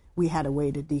that we had a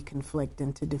way to deconflict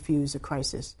and to diffuse a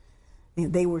crisis.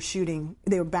 They were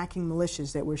backing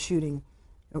militias that were shooting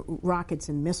rockets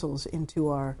and missiles into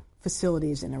our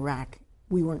facilities in Iraq.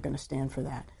 We weren't going to stand for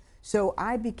that. So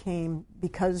I became,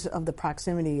 because of the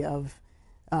proximity of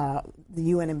the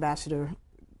UN ambassador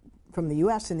from the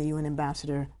U.S. and the UN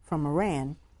ambassador from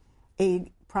Iran,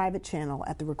 a private channel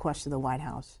at the request of the White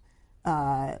House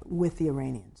with the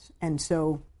Iranians. And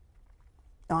so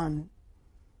on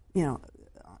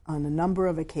a number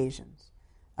of occasions,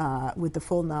 with the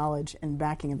full knowledge and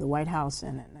backing of the White House,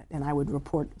 and I would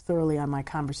report thoroughly on my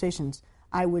conversations,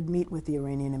 I would meet with the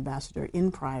Iranian ambassador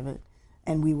in private,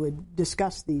 and we would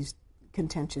discuss these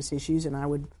contentious issues, and I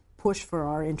would push for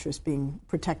our interests being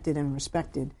protected and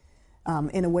respected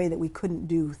in a way that we couldn't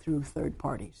do through third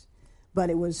parties. But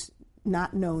it was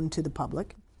not known to the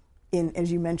public.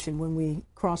 As you mentioned, when we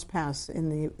crossed paths in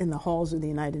the halls of the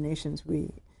United Nations, we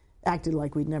acted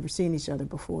like we'd never seen each other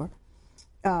before.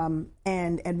 And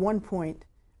at one point,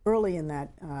 early in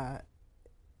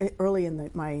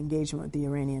my engagement with the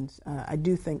Iranians, I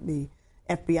do think the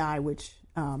FBI, which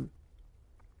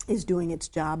is doing its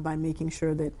job by making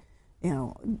sure that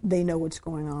they know what's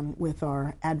going on with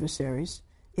our adversaries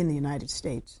in the United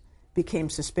States, became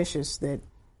suspicious that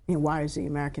why is the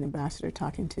American ambassador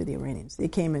talking to the Iranians? They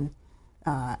came in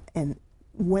and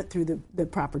went through the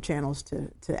proper channels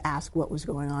to ask what was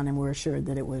going on, and were assured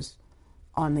that it was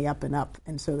on the up and up,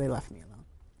 and so they left me alone.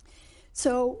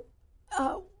 So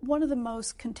one of the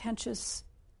most contentious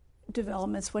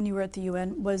developments when you were at the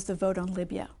UN was the vote on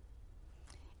Libya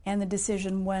and the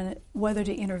decision whether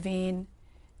to intervene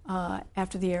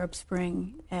after the Arab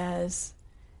Spring as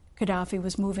Gaddafi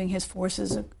was moving his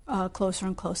forces closer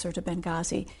and closer to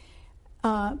Benghazi.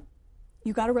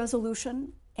 You got a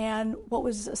resolution, and what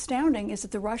was astounding is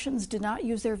that the Russians did not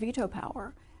use their veto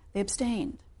power. They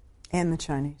abstained. And the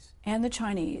Chinese. And the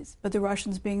Chinese, but the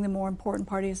Russians being the more important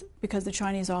parties because the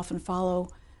Chinese often follow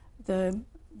the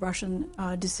Russian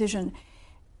decision.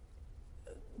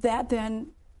 That then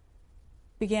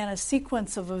began a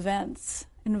sequence of events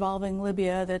involving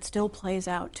Libya that still plays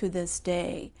out to this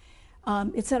day.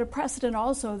 It set a precedent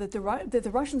also that the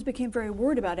Russians became very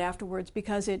worried about afterwards,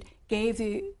 because it gave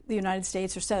the United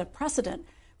States, or set a precedent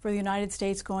for the United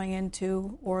States going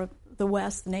into, or the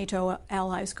West, the NATO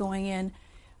allies going in,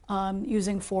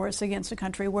 using force against a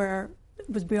country where it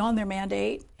was beyond their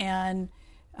mandate, and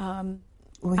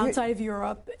outside of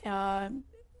Europe.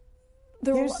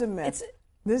 Here's the myth.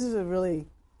 This is a really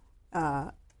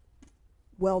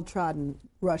well-trodden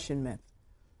Russian myth.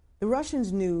 The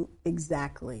Russians knew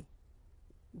exactly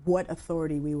what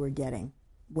authority we were getting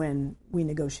when we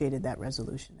negotiated that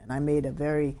resolution. And I made a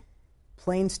very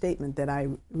plain statement that I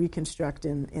reconstruct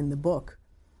in the book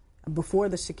before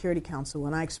the Security Council,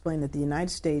 when I explained that the United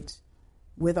States,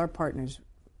 with our partners,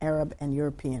 Arab and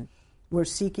European, were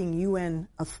seeking UN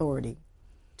authority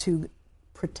to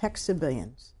protect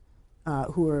civilians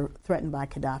who were threatened by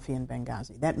Gaddafi and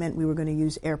Benghazi. That meant we were going to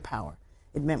use air power.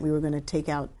 It meant we were going to take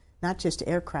out not just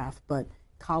aircraft, but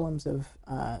columns of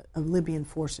Libyan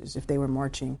forces if they were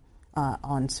marching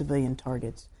on civilian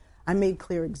targets. I made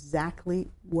clear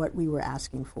exactly what we were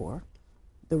asking for.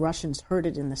 The Russians heard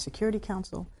it in the Security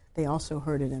Council. They also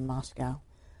heard it in Moscow.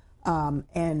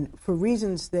 And for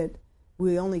reasons that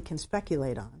we only can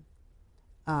speculate on,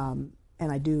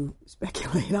 and I do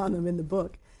speculate on them in the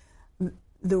book,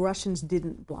 the Russians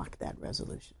didn't block that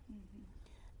resolution.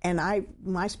 Mm-hmm. And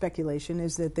my speculation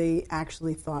is that they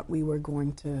actually thought we were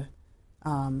going to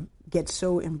get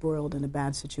so embroiled in a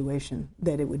bad situation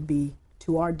that it would be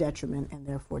to our detriment and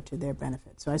therefore to their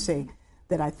benefit. So I say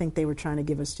that I think they were trying to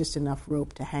give us just enough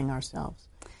rope to hang ourselves.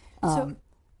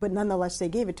 But nonetheless, they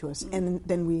gave it to us. And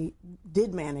then we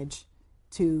did manage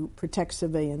to protect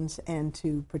civilians and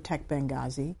to protect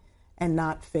Benghazi and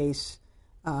not face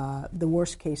the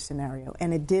worst case scenario.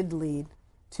 And it did lead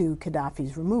to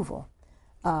Gaddafi's removal.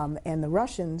 And the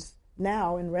Russians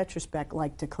now, in retrospect,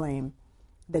 like to claim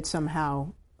that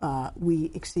somehow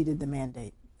we exceeded the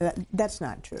mandate. That's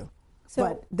not true.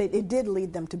 But it did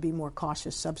lead them to be more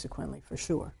cautious subsequently, for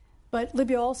sure. But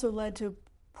Libya also led to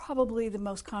probably the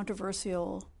most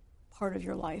controversial part of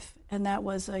your life, and that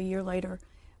was a year later.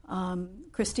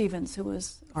 Chris Stevens, who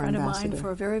was a friend of mine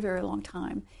for a very, very long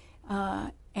time,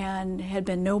 and had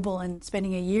been noble in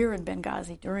spending a year in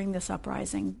Benghazi during this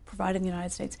uprising, providing the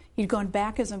United States. He'd gone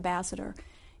back as ambassador.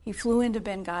 He flew into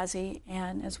Benghazi,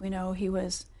 and as we know, he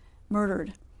was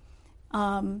murdered.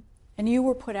 And you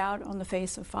were put out on the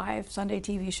face of 5 Sunday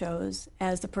TV shows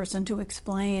as the person to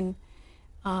explain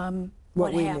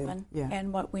what happened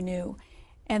and what we knew.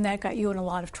 And that got you in a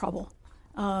lot of trouble.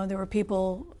 There were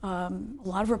people, a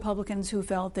lot of Republicans, who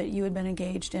felt that you had been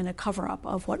engaged in a cover-up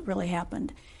of what really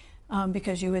happened,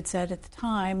 because you had said at the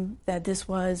time that this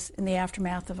was in the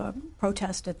aftermath of a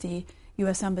protest at the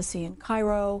U.S. Embassy in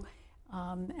Cairo,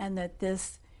 and that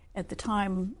this, at the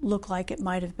time, looked like it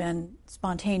might have been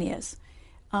spontaneous.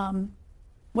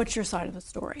 What's your side of the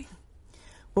story?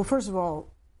 Well, first of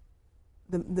all,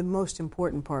 the most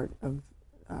important part of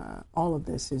all of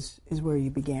this is where you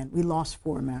began. We lost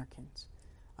 4 Americans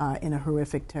in a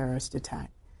horrific terrorist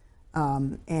attack.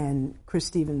 And Chris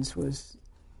Stevens was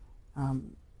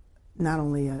not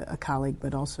only a colleague,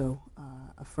 but also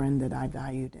a friend that I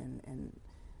valued. And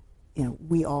you know,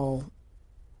 we all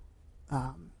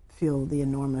feel the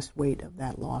enormous weight of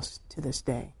that loss to this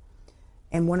day.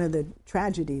 And one of the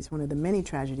many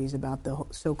tragedies about the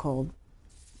so-called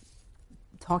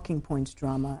talking points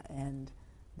drama and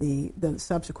the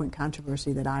subsequent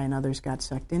controversy that I and others got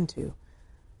sucked into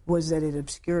was that it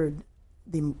obscured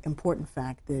the important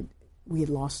fact that we had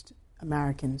lost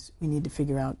Americans. We need to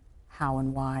figure out how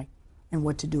and why and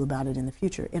what to do about it in the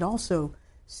future. It also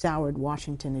soured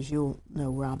Washington, as you'll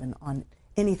know, Robin, on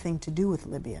anything to do with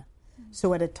Libya. Mm-hmm.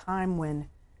 So at a time when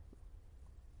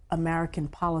American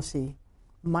policy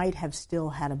might have still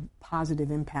had a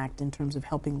positive impact in terms of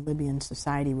helping Libyan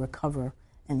society recover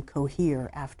and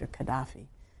cohere after Gaddafi,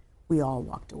 we all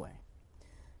walked away.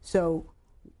 So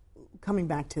coming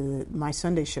back to my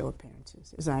Sunday show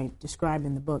appearances, as I described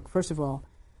in the book, first of all,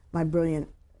 my brilliant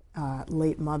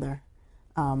late mother,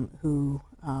 who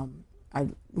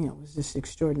was this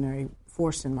extraordinary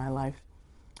force in my life,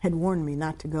 had warned me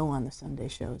not to go on the Sunday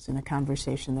shows in a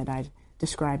conversation that I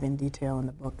describe in detail in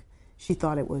the book. She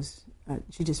thought it was,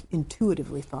 she just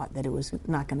intuitively thought that it was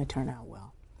not going to turn out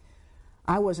well.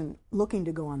 I wasn't looking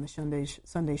to go on the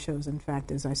Sunday shows. In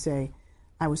fact, as I say,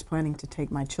 I was planning to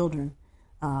take my children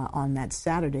on that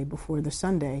Saturday before the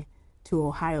Sunday to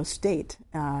Ohio State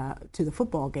to the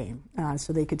football game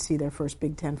so they could see their first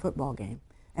Big Ten football game.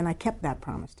 And I kept that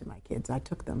promise to my kids. I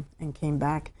took them and came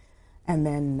back, and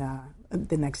then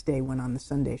the next day went on the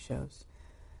Sunday shows.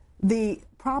 The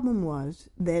problem was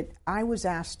that I was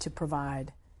asked to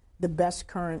provide the best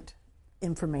current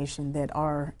information that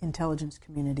our intelligence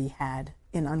community had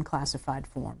in unclassified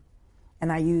form.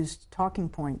 And I used talking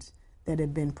points that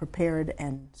had been prepared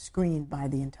and screened by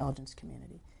the intelligence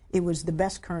community. It was the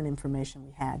best current information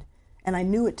we had. And I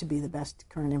knew it to be the best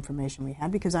current information we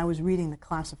had because I was reading the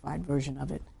classified version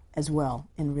of it as well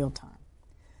in real time.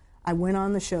 I went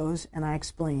on the shows and I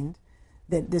explained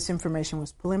that this information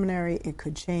was preliminary, it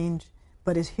could change,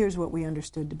 but here's what we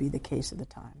understood to be the case at the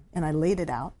time. And I laid it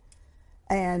out,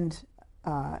 and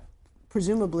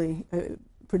presumably,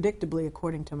 predictably,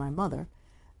 according to my mother,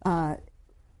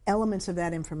 elements of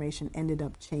that information ended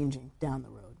up changing down the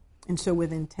road. And so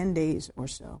within 10 days or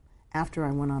so, after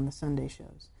I went on the Sunday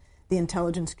shows, the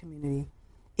intelligence community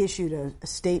issued a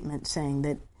statement saying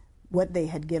that what they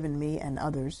had given me and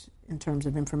others in terms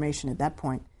of information at that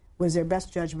point was their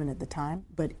best judgment at the time,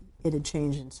 but it had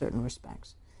changed in certain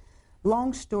respects.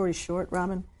 Long story short,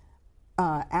 Robin,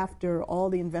 after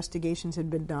all the investigations had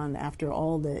been done, after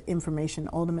all the information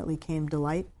ultimately came to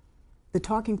light, the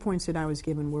talking points that I was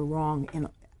given were wrong in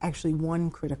actually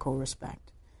one critical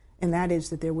respect, and that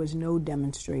is that there was no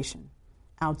demonstration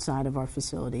outside of our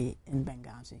facility in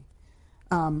Benghazi.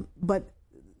 But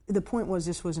the point was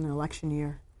this was an election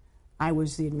year. I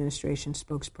was the administration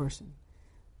spokesperson.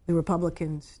 The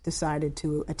Republicans decided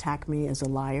to attack me as a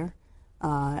liar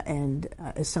and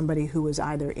as somebody who was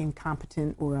either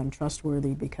incompetent or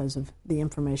untrustworthy because of the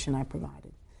information I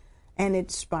provided. And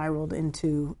it spiraled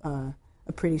into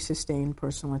a pretty sustained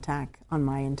personal attack on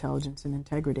my intelligence and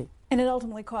integrity. And it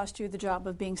ultimately cost you the job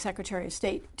of being Secretary of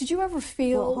State. Did you ever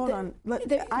feel... Well, hold on.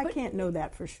 I can't know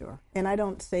that for sure, and I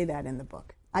don't say that in the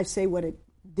book. I say what it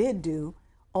did do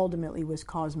ultimately was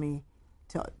cause me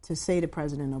to say to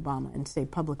President Obama and say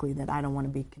publicly that I don't want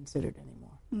to be considered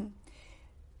anymore. Mm.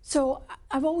 So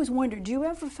I've always wondered, do you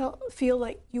ever feel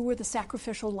like you were the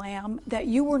sacrificial lamb, that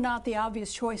you were not the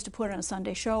obvious choice to put on a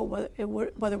Sunday show, whether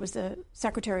it was the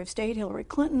Secretary of State, Hillary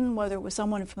Clinton, whether it was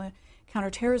someone from the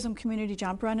counterterrorism community,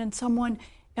 John Brennan, someone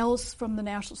else from the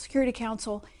National Security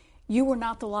Council? You were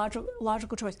not the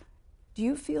logical choice. Do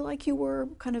you feel like you were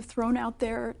kind of thrown out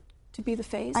there to be the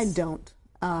face? I don't.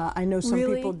 I know some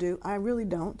Really? people do. I really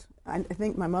don't. I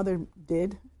think my mother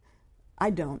did. I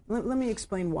don't. Let me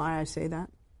explain why I say that.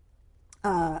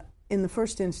 In the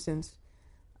first instance,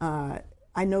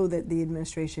 I know that the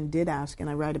administration did ask, and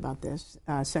I write about this,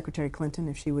 Secretary Clinton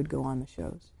if she would go on the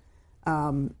shows.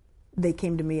 They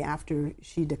came to me after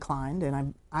she declined,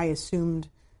 and I assumed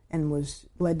and was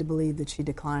led to believe that she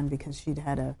declined because she'd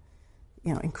had a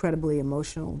incredibly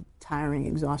emotional, tiring,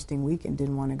 exhausting week and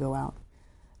didn't want to go out.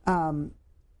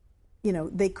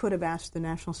 They could have asked the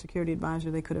National Security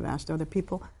Advisor, they could have asked other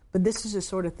people, but this is the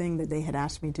sort of thing that they had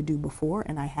asked me to do before,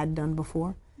 and I had done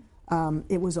before.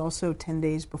 It was also 10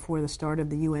 days before the start of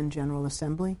the UN General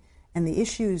Assembly, and the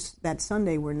issues that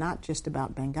Sunday were not just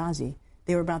about Benghazi.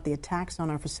 They were about the attacks on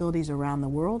our facilities around the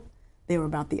world. They were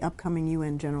about the upcoming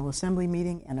UN General Assembly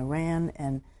meeting and Iran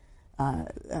and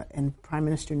Prime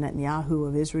Minister Netanyahu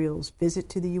of Israel's visit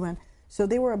to the UN. So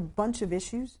there were a bunch of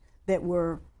issues that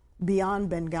were beyond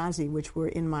Benghazi, which were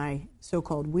in my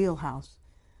so-called wheelhouse.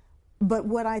 But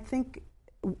what I think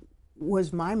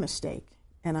was my mistake,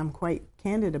 and I'm quite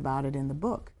candid about it in the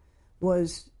book,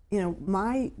 was,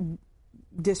 my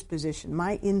disposition,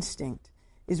 my instinct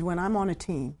is when I'm on a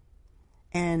team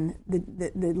and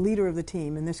the leader of the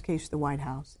team, in this case the White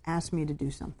House, asks me to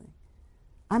do something,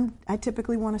 I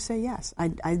typically want to say yes.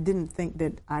 I didn't think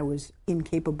that I was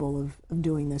incapable of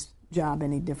doing this job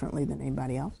any differently than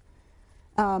anybody else.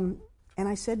 And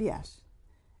I said yes.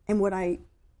 And what I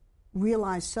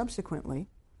realized subsequently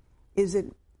is that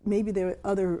maybe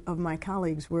other of my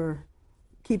colleagues were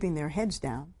keeping their heads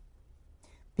down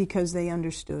because they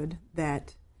understood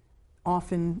that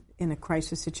often in a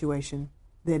crisis situation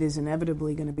that is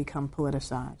inevitably going to become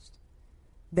politicized,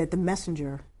 that the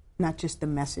messenger, not just the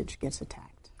message, gets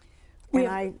attacked. And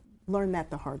I learned that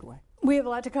the hard way. We have a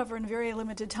lot to cover in very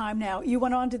limited time now. You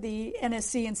went on to the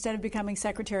NSC instead of becoming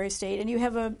Secretary of State, and you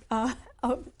have a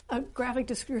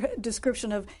graphic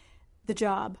description of the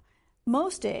job.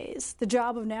 Most days, the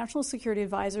job of National Security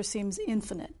Advisor seems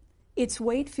infinite. Its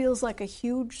weight feels like a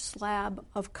huge slab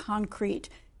of concrete,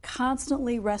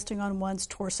 constantly resting on one's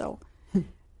torso.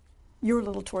 Your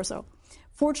little torso.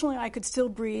 Fortunately, I could still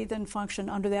breathe and function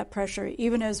under that pressure,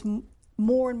 even as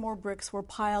more and more bricks were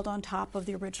piled on top of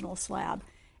the original slab.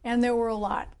 And there were a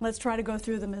lot. Let's try to go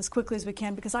through them as quickly as we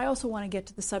can, because I also want to get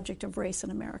to the subject of race in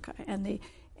America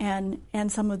and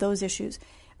some of those issues.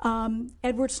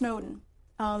 Edward Snowden,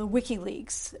 the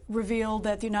WikiLeaks, revealed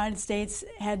that the United States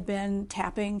had been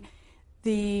tapping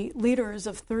the leaders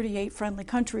of 38 friendly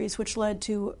countries, which led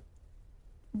to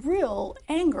real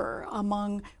anger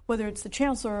among, whether it's the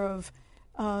Chancellor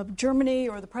of Germany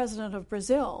or the President of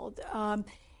Brazil. And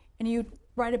you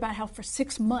write about how for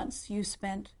 6 months you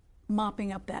spent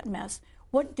mopping up that mess.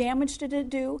 What damage did it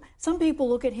do? Some people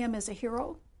look at him as a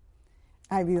hero.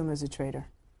 I view him as a traitor.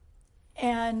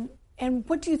 And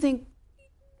what do you think,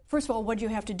 first of all, what do you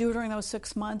have to do during those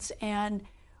 6 months, and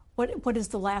what is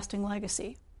the lasting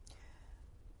legacy?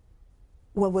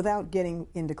 Well, without getting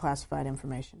into classified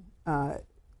information,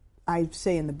 I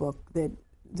say in the book that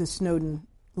the Snowden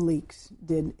leaks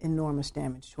did enormous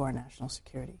damage to our national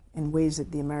security in ways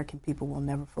that the American people will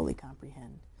never fully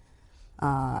comprehend.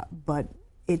 But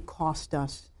it cost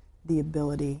us the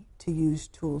ability to use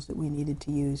tools that we needed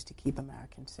to use to keep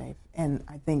Americans safe. And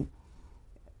I think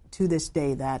to this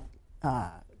day that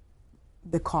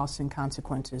the costs and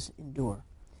consequences endure.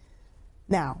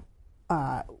 Now,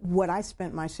 what I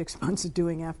spent my 6 months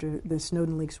doing after the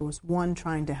Snowden leaks was, one,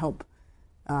 trying to help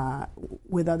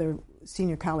with other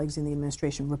senior colleagues in the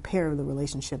administration repair the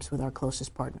relationships with our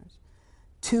closest partners.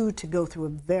 Two, to go through a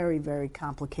very, very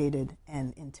complicated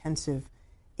and intensive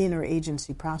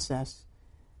interagency process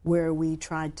where we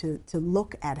tried to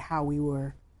look at how we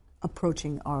were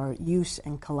approaching our use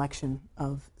and collection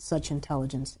of such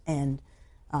intelligence and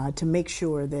to make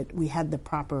sure that we had the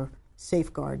proper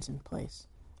safeguards in place.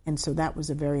 And so that was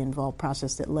a very involved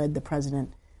process that led the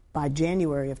president by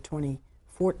January of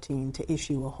 2014 to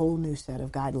issue a whole new set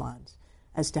of guidelines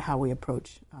as to how we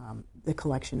approach the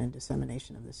collection and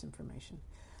dissemination of this information.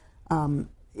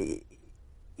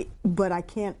 But I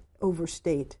can't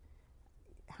overstate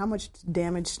how much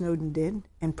damage Snowden did,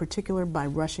 in particular by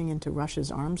rushing into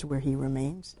Russia's arms, where he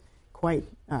remains quite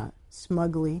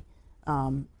smugly.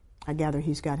 I gather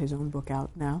he's got his own book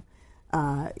out now,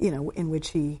 in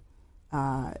which he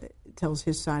tells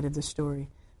his side of the story.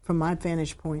 From my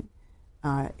vantage point,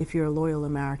 if you're a loyal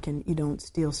American, you don't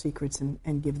steal secrets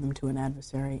and give them to an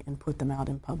adversary and put them out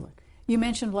in public. You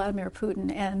mentioned Vladimir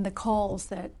Putin and the calls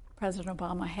that President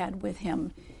Obama had with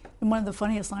him. And one of the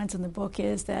funniest lines in the book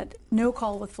is that no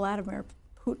call with Vladimir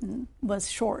Putin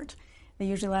was short. They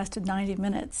usually lasted 90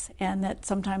 minutes, and that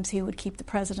sometimes he would keep the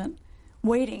president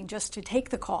waiting just to take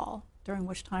the call, during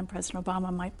which time President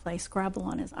Obama might play Scrabble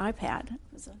on his iPad. It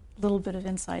was a little bit of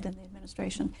insight in the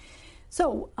administration.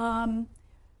 So,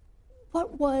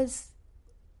 what was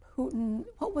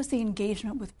the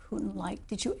engagement with Putin like?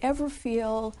 Did you ever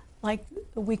feel like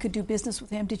we could do business with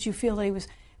him? Did you feel that he was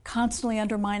constantly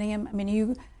undermining him? I mean,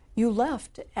 you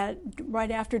left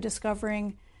right after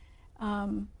discovering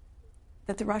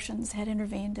that the Russians had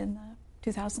intervened in the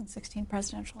 2016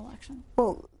 presidential election.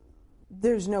 Well,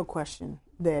 there's no question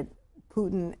that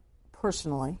Putin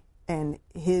personally and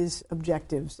his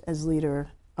objectives as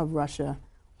leader of Russia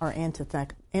are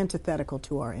antithetical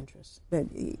to our interests. That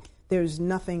there's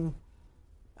nothing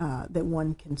that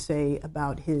one can say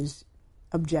about his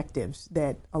objectives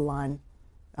that align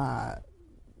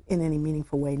in any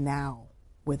meaningful way now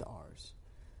with ours.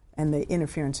 And the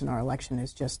interference in our election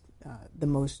is just the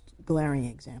most glaring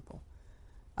example.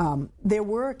 There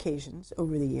were occasions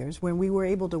over the years when we were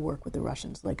able to work with the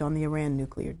Russians, like on the Iran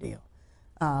nuclear deal,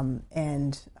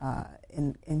 and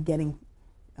getting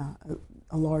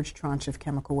a large tranche of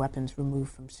chemical weapons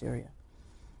removed from Syria.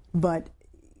 But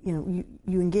you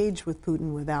engage with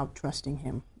Putin without trusting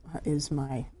him is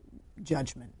my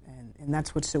judgment, and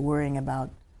that's what's so worrying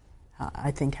about.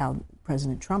 I think how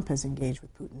President Trump has engaged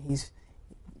with Putin.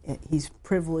 He's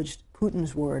privileged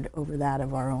Putin's word over that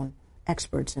of our own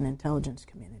experts and intelligence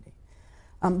community.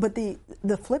 But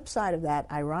the flip side of that,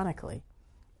 ironically,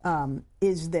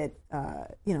 is that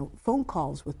phone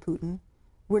calls with Putin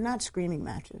were not screaming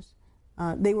matches.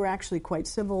 They were actually quite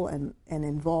civil and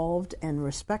involved and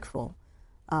respectful,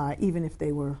 even if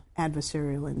they were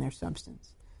adversarial in their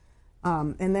substance.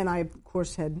 And then I, of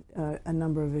course, had a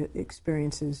number of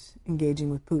experiences engaging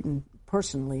with Putin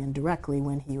personally and directly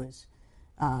when he was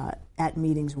at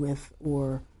meetings with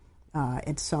or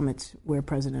at summits where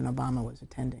President Obama was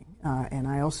attending. And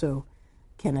I also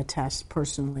can attest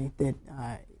personally that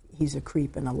he's a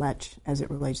creep and a lech as it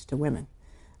relates to women.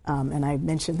 And I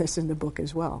mentioned this in the book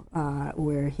as well,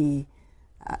 where he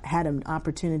had an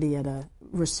opportunity at a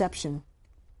reception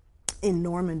in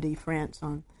Normandy, France,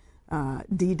 on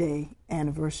D-Day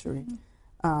anniversary.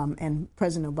 And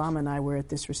President Obama and I were at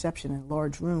this reception in a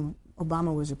large room.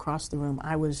 Obama was across the room.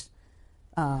 I was,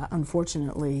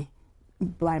 unfortunately,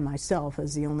 by myself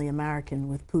as the only American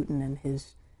with Putin and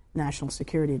his national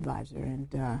security advisor.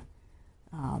 And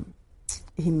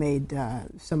he made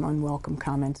some unwelcome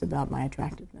comments about my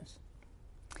attractiveness.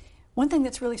 One thing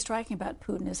that's really striking about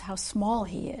Putin is how small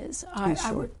he is.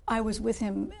 I was with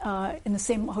him in the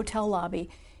same hotel lobby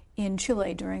in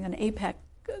Chile during an APEC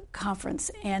conference,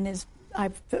 and I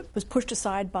was pushed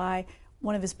aside by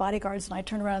one of his bodyguards, and I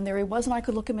turned around and there he was, and I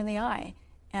could look him in the eye.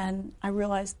 And I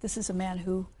realized this is a man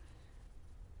who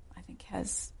I think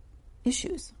has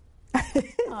issues.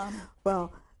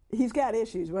 Well, he's got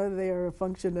issues. Whether they are a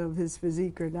function of his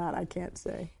physique or not, I can't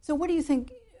say. So what do you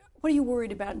think, what are you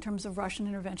worried about in terms of Russian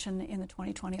intervention in the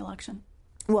 2020 election?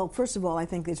 Well, first of all, I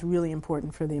think it's really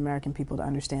important for the American people to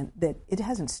understand that it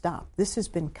hasn't stopped. This has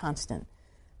been constant.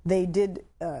 They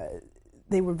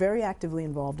were very actively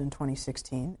involved in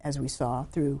 2016, as we saw,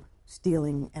 through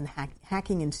stealing and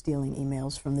hacking and stealing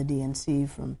emails from the DNC,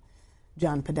 from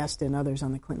John Podesta and others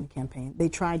on the Clinton campaign. They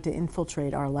tried to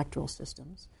infiltrate our electoral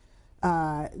systems.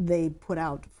 They put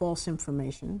out false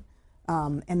information.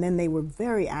 And then they were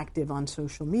very active on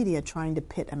social media trying to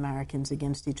pit Americans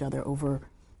against each other over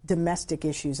domestic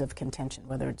issues of contention,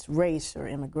 whether it's race or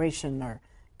immigration or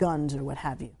guns or what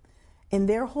have you. And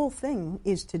their whole thing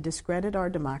is to discredit our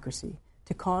democracy,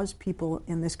 to cause people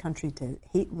in this country to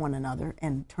hate one another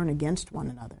and turn against one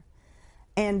another,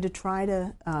 and to try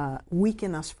to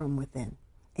weaken us from within.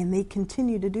 And they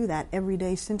continue to do that every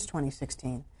day since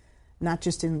 2016, not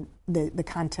just in the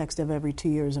context of every 2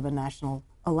 years of a national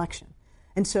election.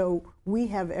 And so we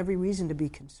have every reason to be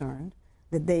concerned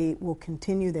that they will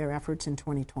continue their efforts in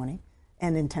 2020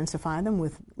 and intensify them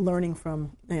with learning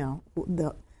from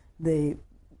the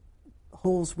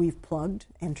holes we've plugged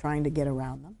and trying to get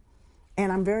around them.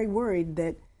 And I'm very worried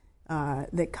that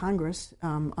that Congress,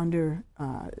 under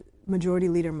Majority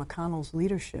Leader McConnell's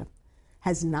leadership,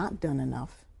 has not done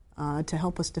enough to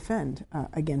help us defend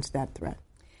against that threat.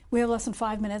 We have less than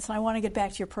 5 minutes, and I want to get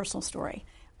back to your personal story.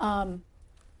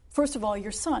 First of all,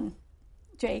 your son,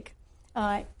 Jake,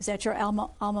 is at your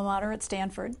alma mater at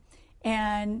Stanford,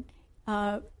 and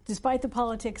despite the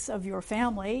politics of your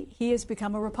family, he has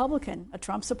become a Republican, a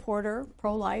Trump supporter,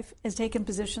 pro-life, has taken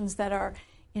positions that are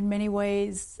in many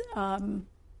ways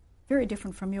very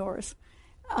different from yours.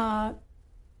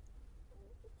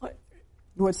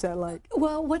 What's that like?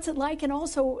 Well, what's it like? And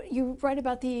also, you write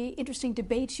about the interesting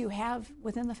debates you have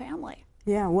within the family.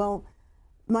 Yeah, well,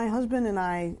 my husband and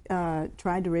I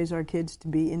tried to raise our kids to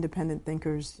be independent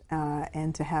thinkers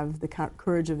and to have the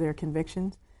courage of their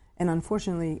convictions. And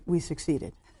unfortunately, we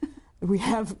succeeded. We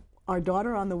have our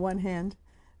daughter on the one hand,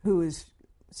 who is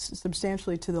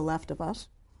substantially to the left of us,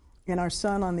 and our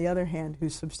son on the other hand,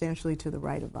 who's substantially to the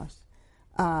right of us.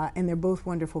 And they're both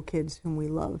wonderful kids whom we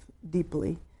love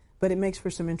deeply, but it makes for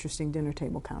some interesting dinner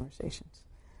table conversations.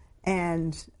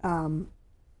 And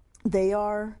they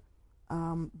are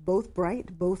both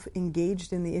bright, both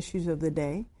engaged in the issues of the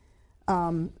day.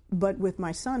 But with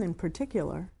my son in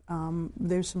particular,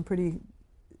 there's some pretty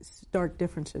stark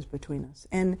differences between us.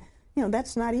 And, you know,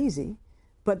 that's not easy.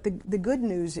 But the good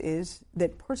news is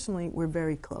that personally we're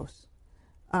very close.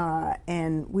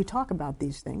 And we talk about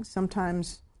these things,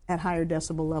 sometimes at higher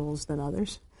decibel levels than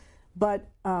others. But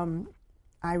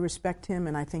I respect him,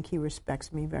 and I think he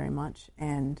respects me very much.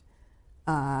 And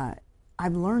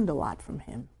I've learned a lot from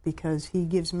him because he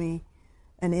gives me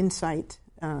an insight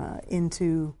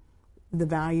into the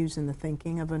values and the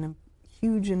thinking of a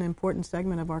huge and important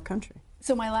segment of our country.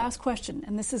 So my last question,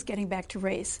 and this is getting back to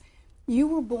race. You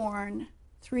were born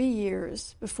 3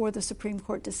 years before the Supreme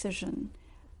Court decision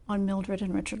on Mildred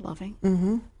and Richard Loving.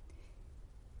 Mm-hmm.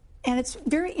 And it's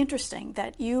very interesting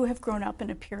that you have grown up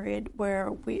in a period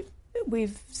where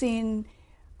we've seen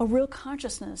a real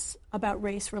consciousness about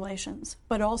race relations,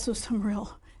 but also some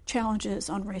real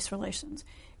challenges on race relations.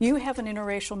 You have an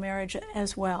interracial marriage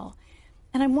as well.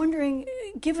 And I'm wondering,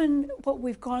 given what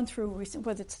we've gone through recently,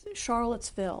 whether it's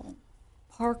Charlottesville,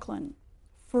 Parkland,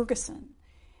 Ferguson,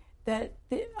 that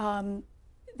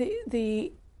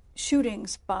the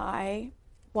shootings by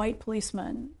white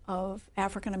policemen of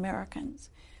African Americans,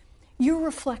 your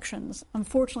reflections,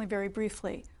 unfortunately very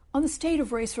briefly, on the state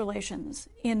of race relations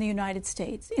in the United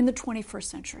States in the 21st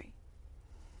century?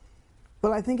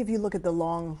 Well, I think if you look at the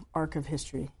long arc of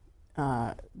history,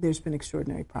 there's been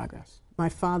extraordinary progress. My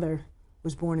father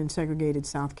was born in segregated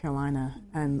South Carolina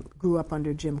and grew up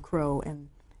under Jim Crow and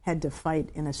had to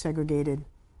fight in a segregated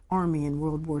army in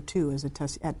World War II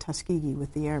at Tuskegee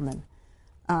with the airmen.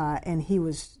 And he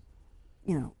was,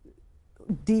 you know,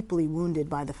 deeply wounded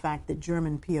by the fact that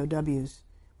German POWs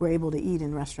were able to eat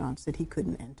in restaurants that he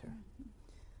couldn't enter.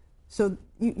 So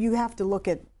you have to look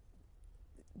at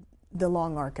the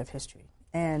long arc of history.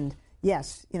 And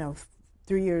yes, you know,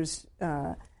 3 years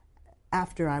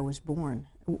after I was born,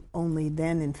 only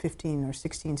then in 15 or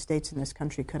 16 states in this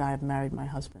country could I have married my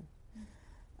husband.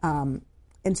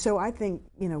 And so I think,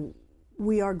 you know,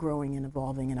 we are growing and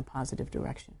evolving in a positive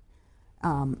direction.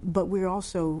 But we're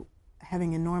also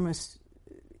having enormous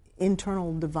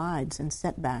internal divides and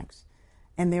setbacks.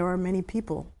 And there are many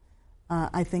people,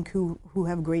 I think, who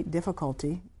have great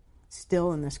difficulty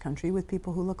still in this country with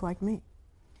people who look like me.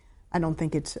 I don't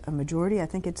think it's a majority. I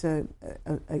think it's a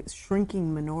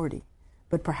shrinking minority,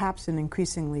 but perhaps an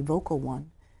increasingly vocal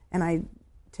one. And I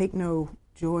take no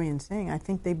joy in saying I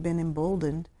think they've been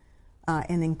emboldened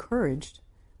and encouraged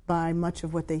by much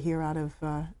of what they hear out of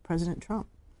President Trump,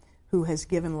 who has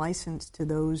given license to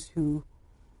those who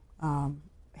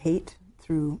hate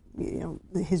through, you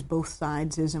know, his both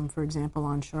sidesism, for example,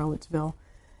 on Charlottesville,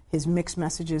 his mixed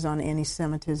messages on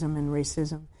anti-Semitism and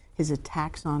racism, his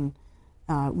attacks on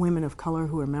women of color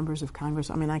who are members of Congress.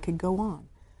 I mean, I could go on.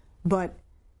 But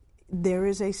there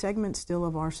is a segment still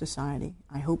of our society,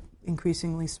 I hope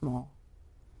increasingly small,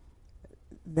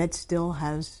 that still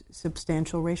has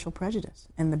substantial racial prejudice.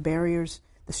 And the barriers,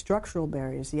 the structural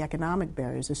barriers, the economic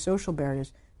barriers, the social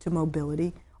barriers to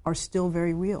mobility are still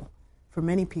very real for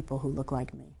many people who look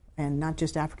like me, and not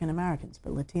just African Americans,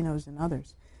 but Latinos and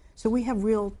others. So we have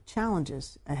real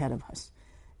challenges ahead of us.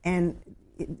 And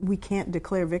we can't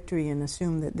declare victory and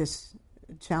assume that this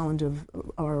challenge of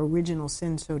our original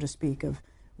sin, so to speak, of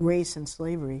race and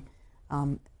slavery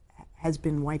has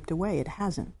been wiped away. It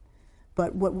hasn't.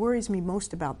 But what worries me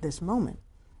most about this moment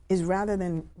is rather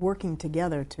than working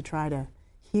together to try to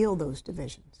heal those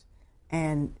divisions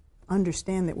and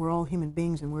understand that we're all human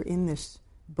beings and we're in this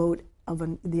boat of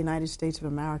the United States of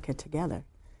America together,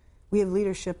 we have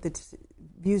leadership that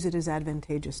views it as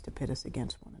advantageous to pit us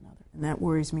against one another. And that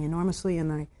worries me enormously,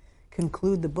 and I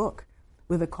conclude the book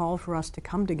with a call for us to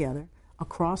come together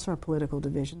across our political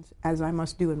divisions, as I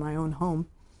must do in my own home,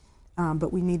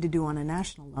 but we need to do on a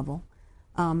national level,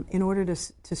 in order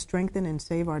to strengthen and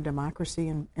save our democracy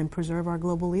and preserve our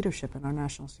global leadership and our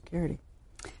national security.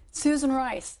 Susan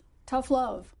Rice, tough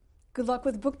love. Good luck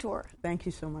with the book tour. Thank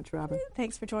you so much, Robin.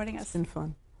 Thanks for joining us. It's been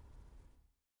fun.